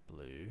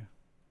 blue.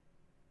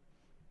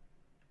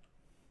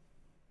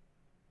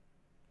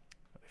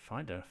 We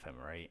find an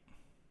Ephemerate.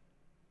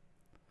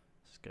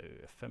 Let's go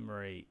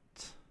Ephemerate,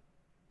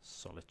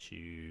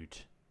 Solitude.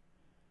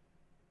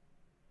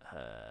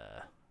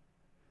 I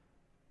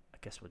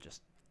guess we'll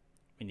just...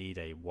 We need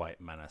a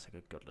white mana, so go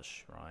Godless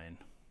Shrine.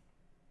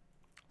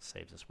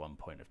 Saves us 1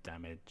 point of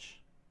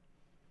damage.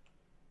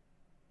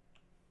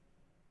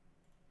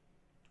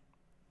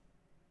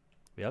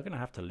 We are going to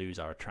have to lose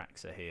our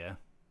Atraxa here.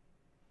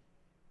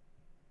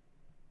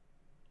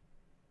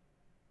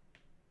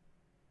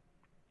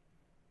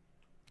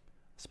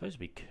 I suppose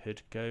we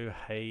could go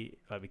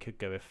we could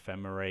go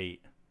Ephemerate.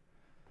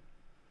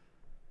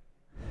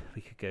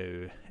 We could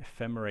go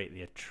Ephemerate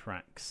the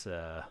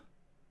Atraxa.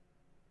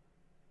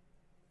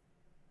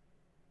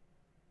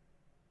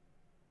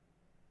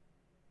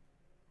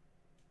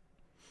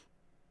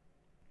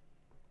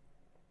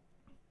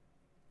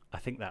 I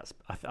think that's.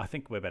 I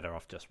think we're better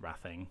off just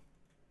wrathing.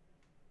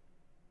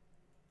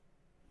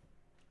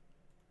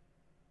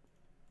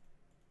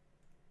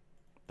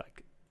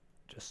 Like,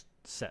 just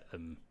set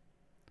them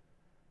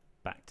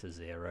back to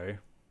 0.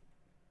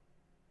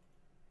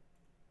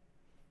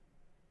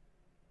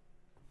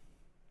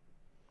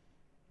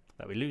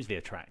 That we lose the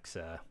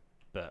Atraxa,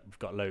 but we've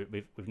got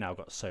we've now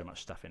got so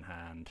much stuff in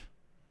hand.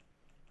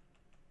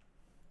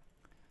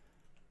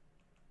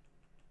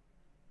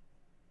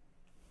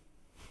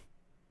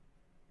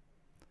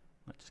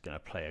 I'm just going to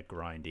play a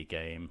grindy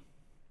game,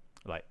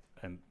 like,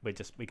 and we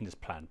can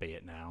just plan B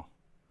it now.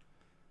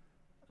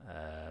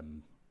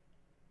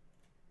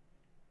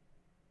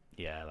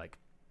 Yeah, like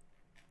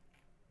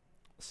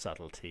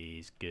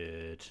subtlety's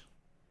good.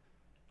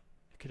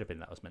 It could have been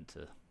that I was meant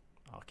to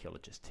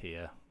archaeologist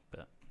here,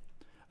 but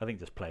I think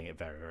just playing it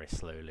very, very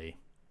slowly.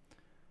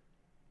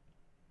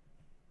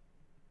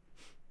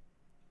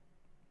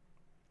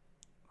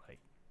 Like,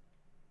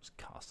 just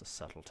cast a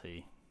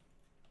subtlety.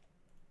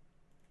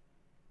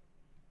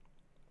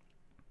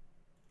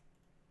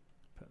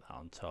 Put that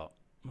on top.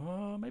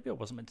 Oh, maybe I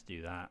wasn't meant to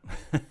do that.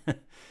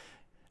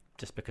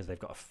 Just because they've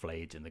got a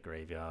Flage in the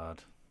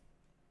graveyard.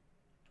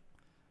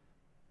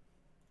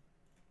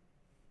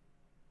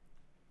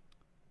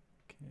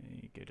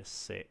 Go to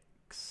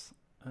 6.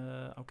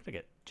 I'm going to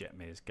get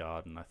Jetmir's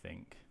Garden, I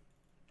think.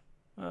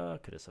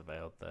 Could have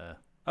surveilled there.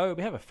 Oh,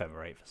 we have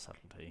Ephemerate for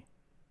subtlety.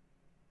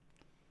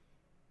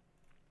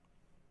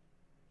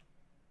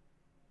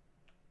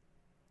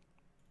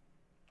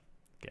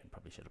 Again,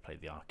 probably should have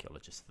played the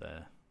Archaeologist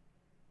there.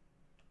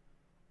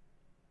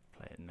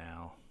 Play it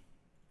now.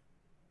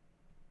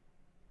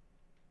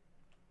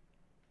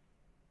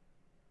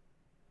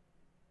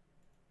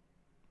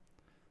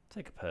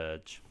 Take a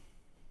Purge.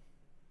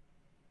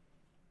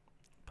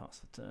 Pass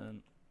the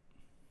turn.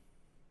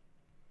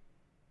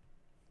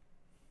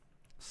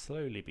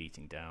 Slowly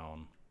beating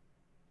down.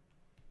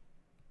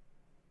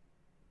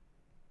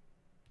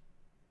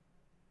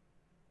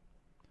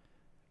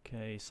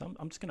 Okay, so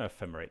I'm just going to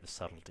Ephemerate the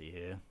subtlety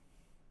here.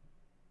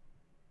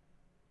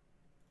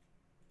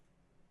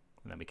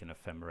 And then we can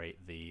Ephemerate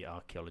the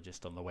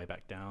Archaeologist on the way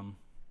back down.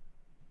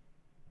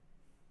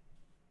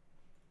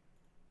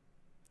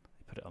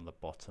 Put it on the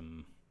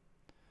bottom.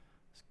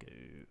 Let's go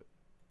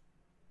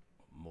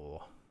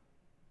more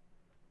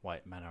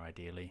white mana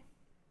ideally.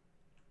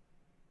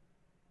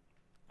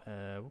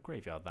 We'll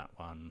graveyard that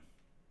one.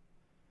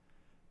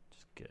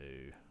 Just go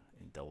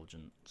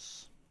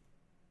Indulgence.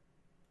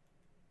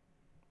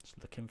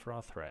 Just looking for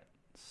our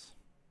threats.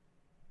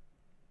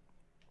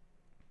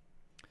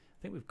 I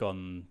think we've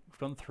gone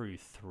through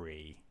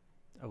 3.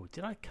 Oh,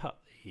 did I cut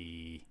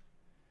the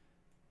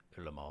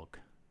Ulamog?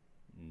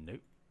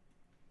 Nope.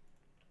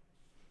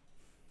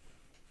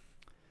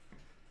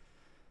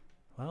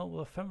 Well,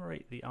 we'll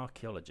Ephemerate the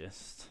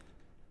Archaeologist.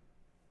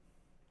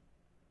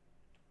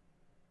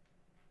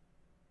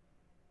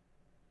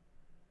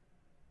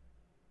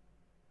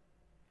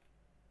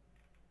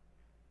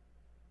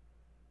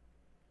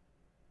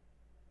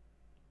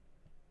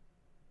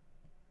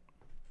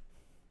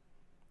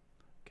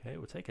 Okay,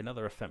 we'll take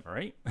another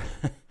Ephemerate.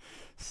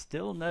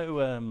 Still no...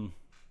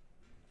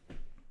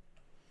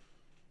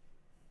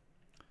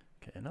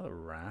 Okay, another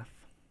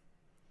Wrath.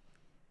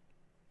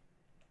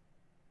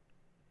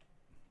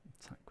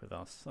 Attack with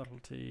our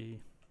subtlety.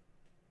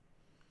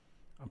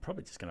 I'm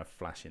probably just going to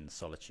flash in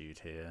Solitude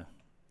here.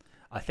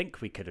 I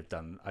think we could have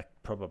done... I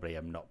probably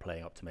am not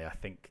playing up to me. I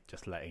think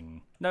just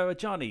letting... No,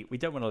 Rajani. We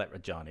don't want to let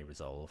Rajani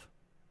resolve.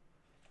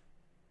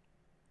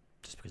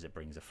 Just because it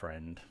brings a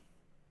friend.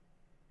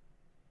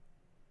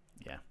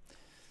 Yeah.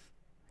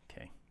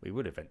 Okay. We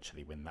would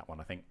eventually win that one,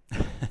 I think.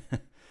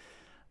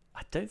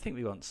 I don't think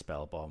we want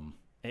Spell Bomb.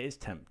 It is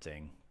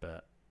tempting,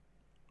 but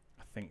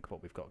I think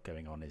what we've got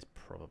going on is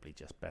probably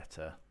just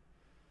better.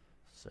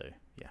 So,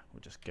 yeah,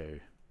 we'll just go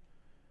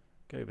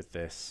with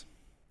this.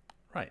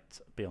 Right,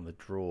 be on the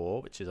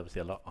draw, which is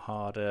obviously a lot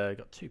harder.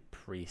 Got 2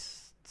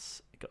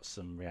 priests. Got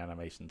some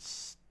reanimation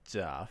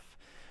stuff.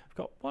 I've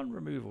got 1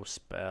 removal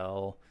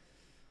spell.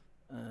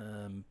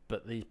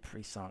 But these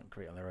priests aren't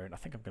great on their own. I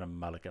think I'm going to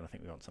mulligan. I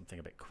think we want something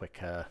a bit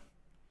quicker.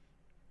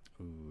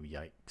 Ooh,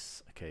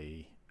 yikes.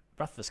 Okay.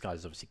 Wrath of the Skies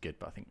is obviously good,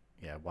 but I think,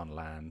 yeah, 1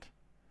 land.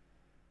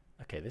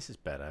 Okay, this is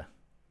better.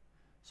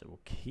 So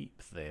we'll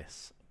keep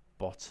this.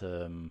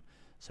 Bottom.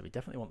 So we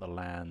definitely want the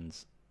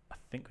lands. I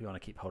think we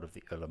want to keep hold of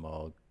the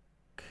Ulamog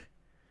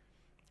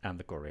and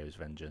the Goryos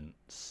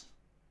Vengeance.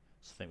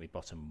 So I think we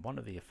bottom 1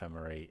 of the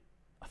Ephemerate.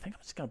 I think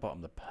I'm just going to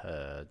bottom the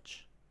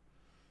Purge.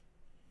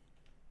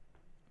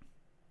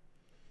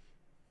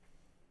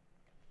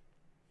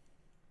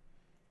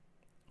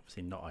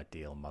 Obviously not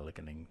ideal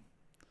mulliganing,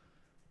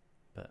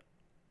 but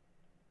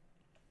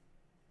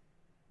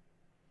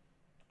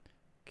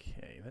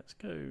okay, let's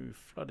go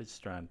Flooded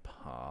Strand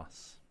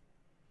pass.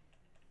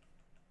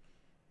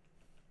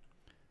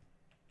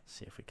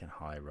 See if we can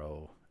high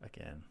roll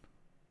again.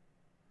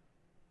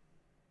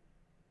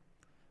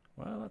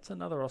 Well, that's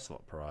another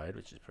Ocelot Pride,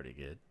 which is pretty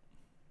good.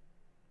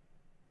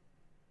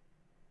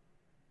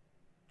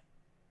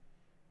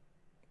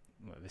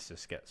 Well, this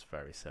just gets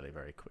very silly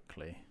very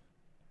quickly.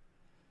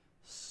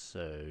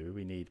 So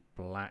we need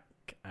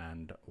black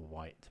and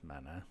white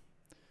mana.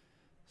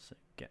 So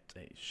get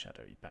a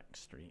Shadowy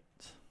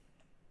Backstreet.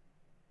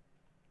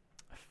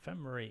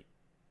 Ephemerate,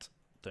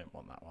 don't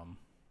want that one.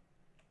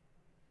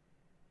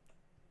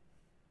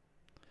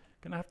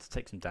 Gonna have to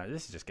take some damage.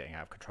 This is just getting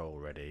out of control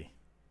already.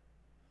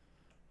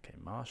 Okay,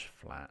 Marsh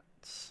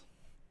Flats.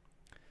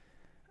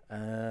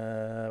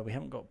 We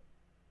haven't got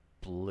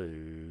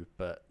blue,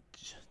 but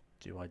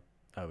do I?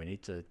 Oh, we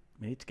need to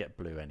get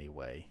blue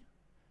anyway.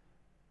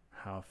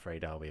 How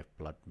afraid are we of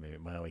Blood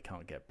Moon? Well, we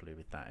can't get blue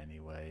with that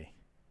anyway.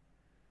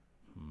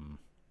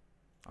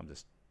 I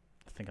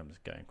think I'm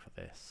just going for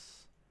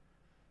this.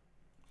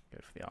 Go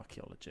for the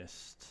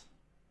Archaeologist.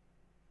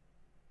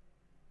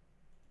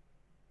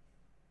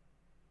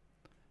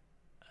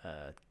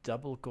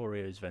 Double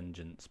Goryo's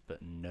Vengeance,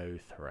 but no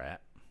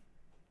threat.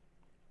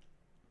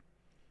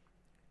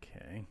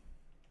 Okay.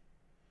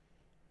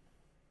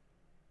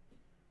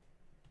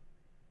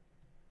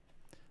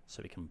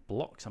 So we can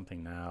block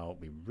something now.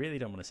 We really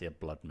don't want to see a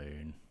Blood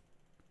Moon.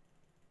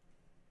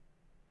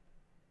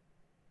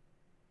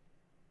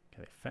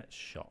 Okay, fetch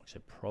Shock, so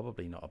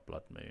probably not a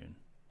Blood Moon.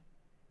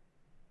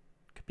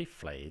 Could be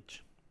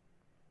Flage.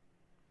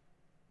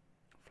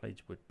 Flage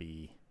would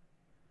be...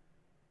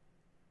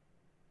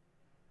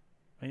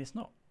 I mean, it's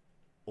not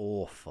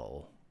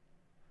awful.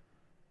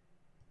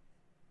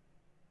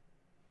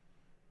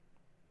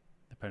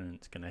 The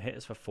opponent's going to hit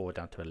us for 4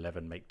 down to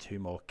 11, make 2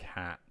 more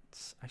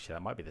cats. Actually,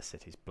 that might be the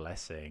City's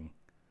Blessing.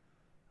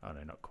 Oh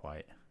no, not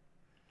quite.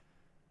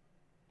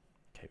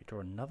 Okay, we draw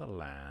another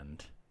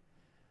land.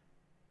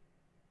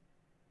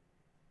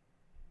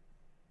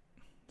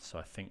 So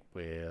I think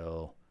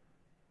we'll...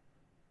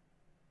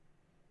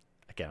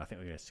 Again, I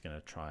think we're just going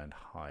to try and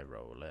high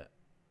roll it.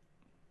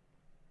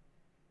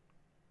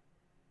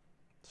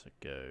 So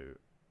go...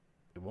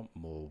 We want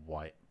more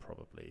white,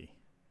 probably.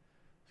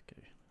 Let's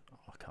go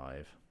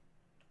archive.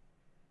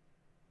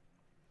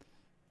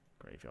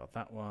 Graveyard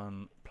that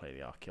one. Play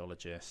the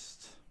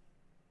Archaeologist.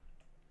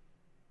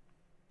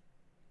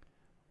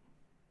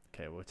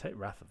 Okay, we'll take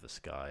Wrath of the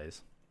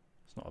Skies.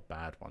 It's not a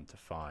bad one to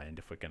find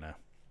if we're going to...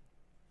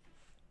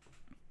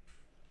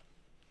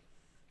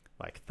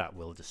 Like, that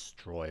will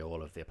destroy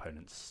all of the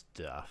opponent's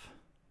stuff.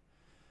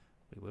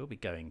 We will be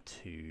going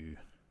to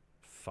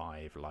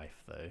 5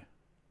 life, though.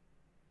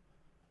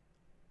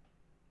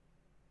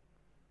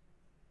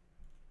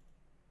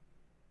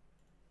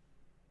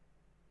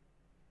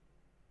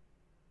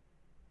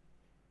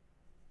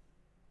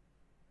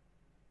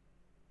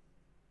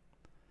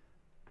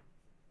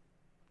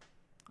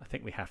 I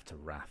think we have to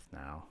Wrath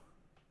now.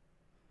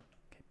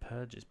 Okay,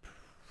 Purge is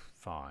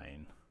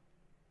fine.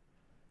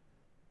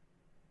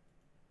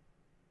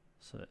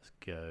 So let's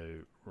go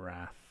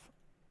Wrath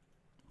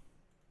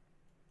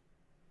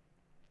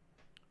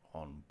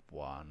on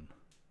 1.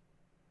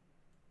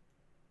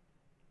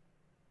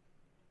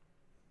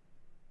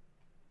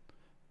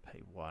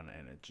 Pay 1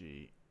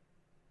 energy.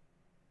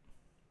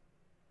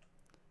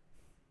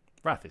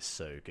 Wrath is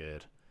so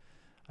good.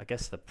 I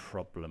guess the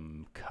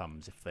problem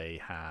comes if they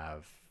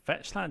have...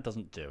 Fetch land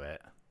doesn't do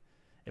it.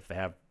 If they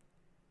have...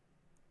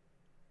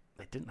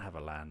 They didn't have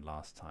a land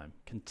last time.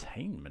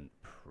 Containment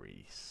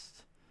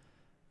Priest.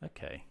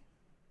 Okay.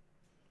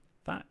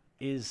 That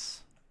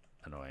is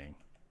annoying.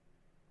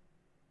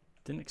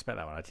 Didn't expect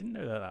that one. I didn't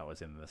know that that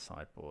was in the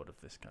sideboard of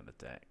this kind of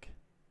deck.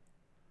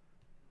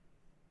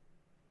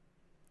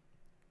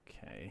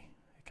 Okay.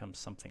 Here comes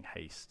something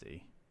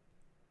hasty.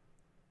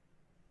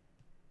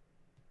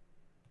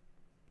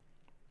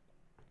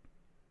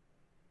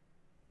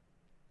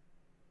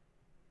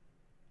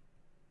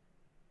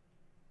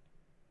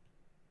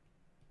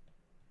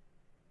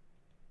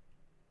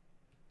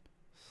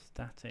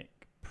 Static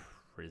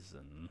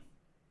Prison.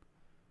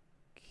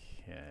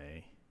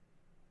 Okay.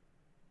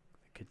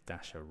 They could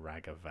dash a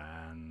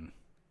Ragavan,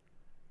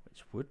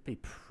 which would be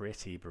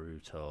pretty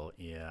brutal.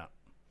 Yeah.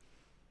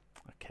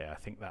 Okay, I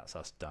think that's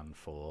us done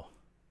for.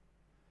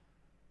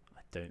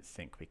 I don't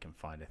think we can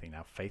find anything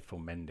now. Faithful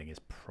Mending is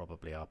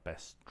probably our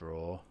best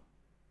draw.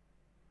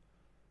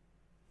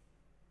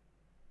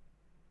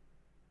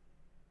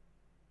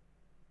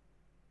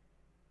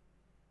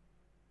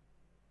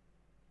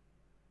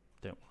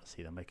 Don't want to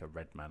see them make a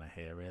red mana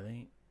here,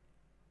 really.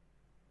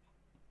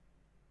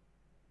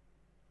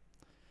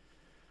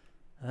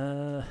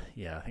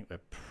 Yeah, I think we're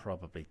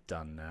probably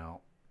done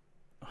now.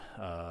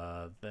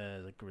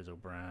 There's a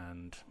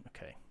Grizzlebrand.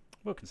 Okay,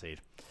 we'll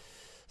concede.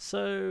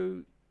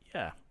 So,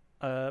 yeah,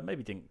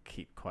 maybe didn't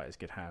keep quite as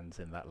good hands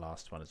in that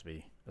last one as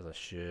I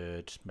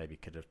should. Maybe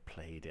could have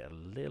played it a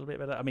little bit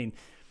better. I mean,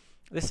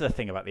 this is the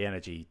thing about the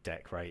energy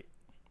deck, right?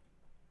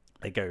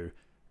 They go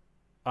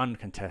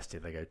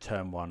uncontested. They go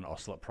turn 1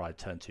 Ocelot Pride,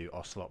 turn 2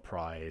 Ocelot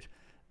Pride,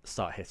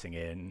 start hitting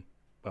in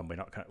when we're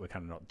kind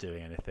of not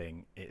doing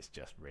anything. It's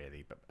just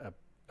really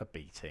a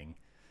beating.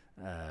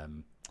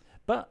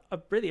 But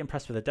I'm really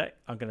impressed with the deck.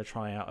 I'm going to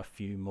try out a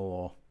few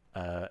more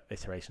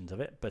iterations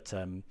of it. But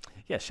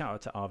yeah, shout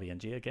out to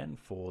RVNG again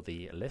for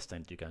the list,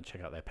 and do go and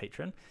check out their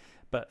Patreon.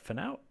 But for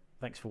now,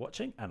 thanks for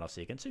watching, and I'll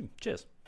see you again soon. Cheers.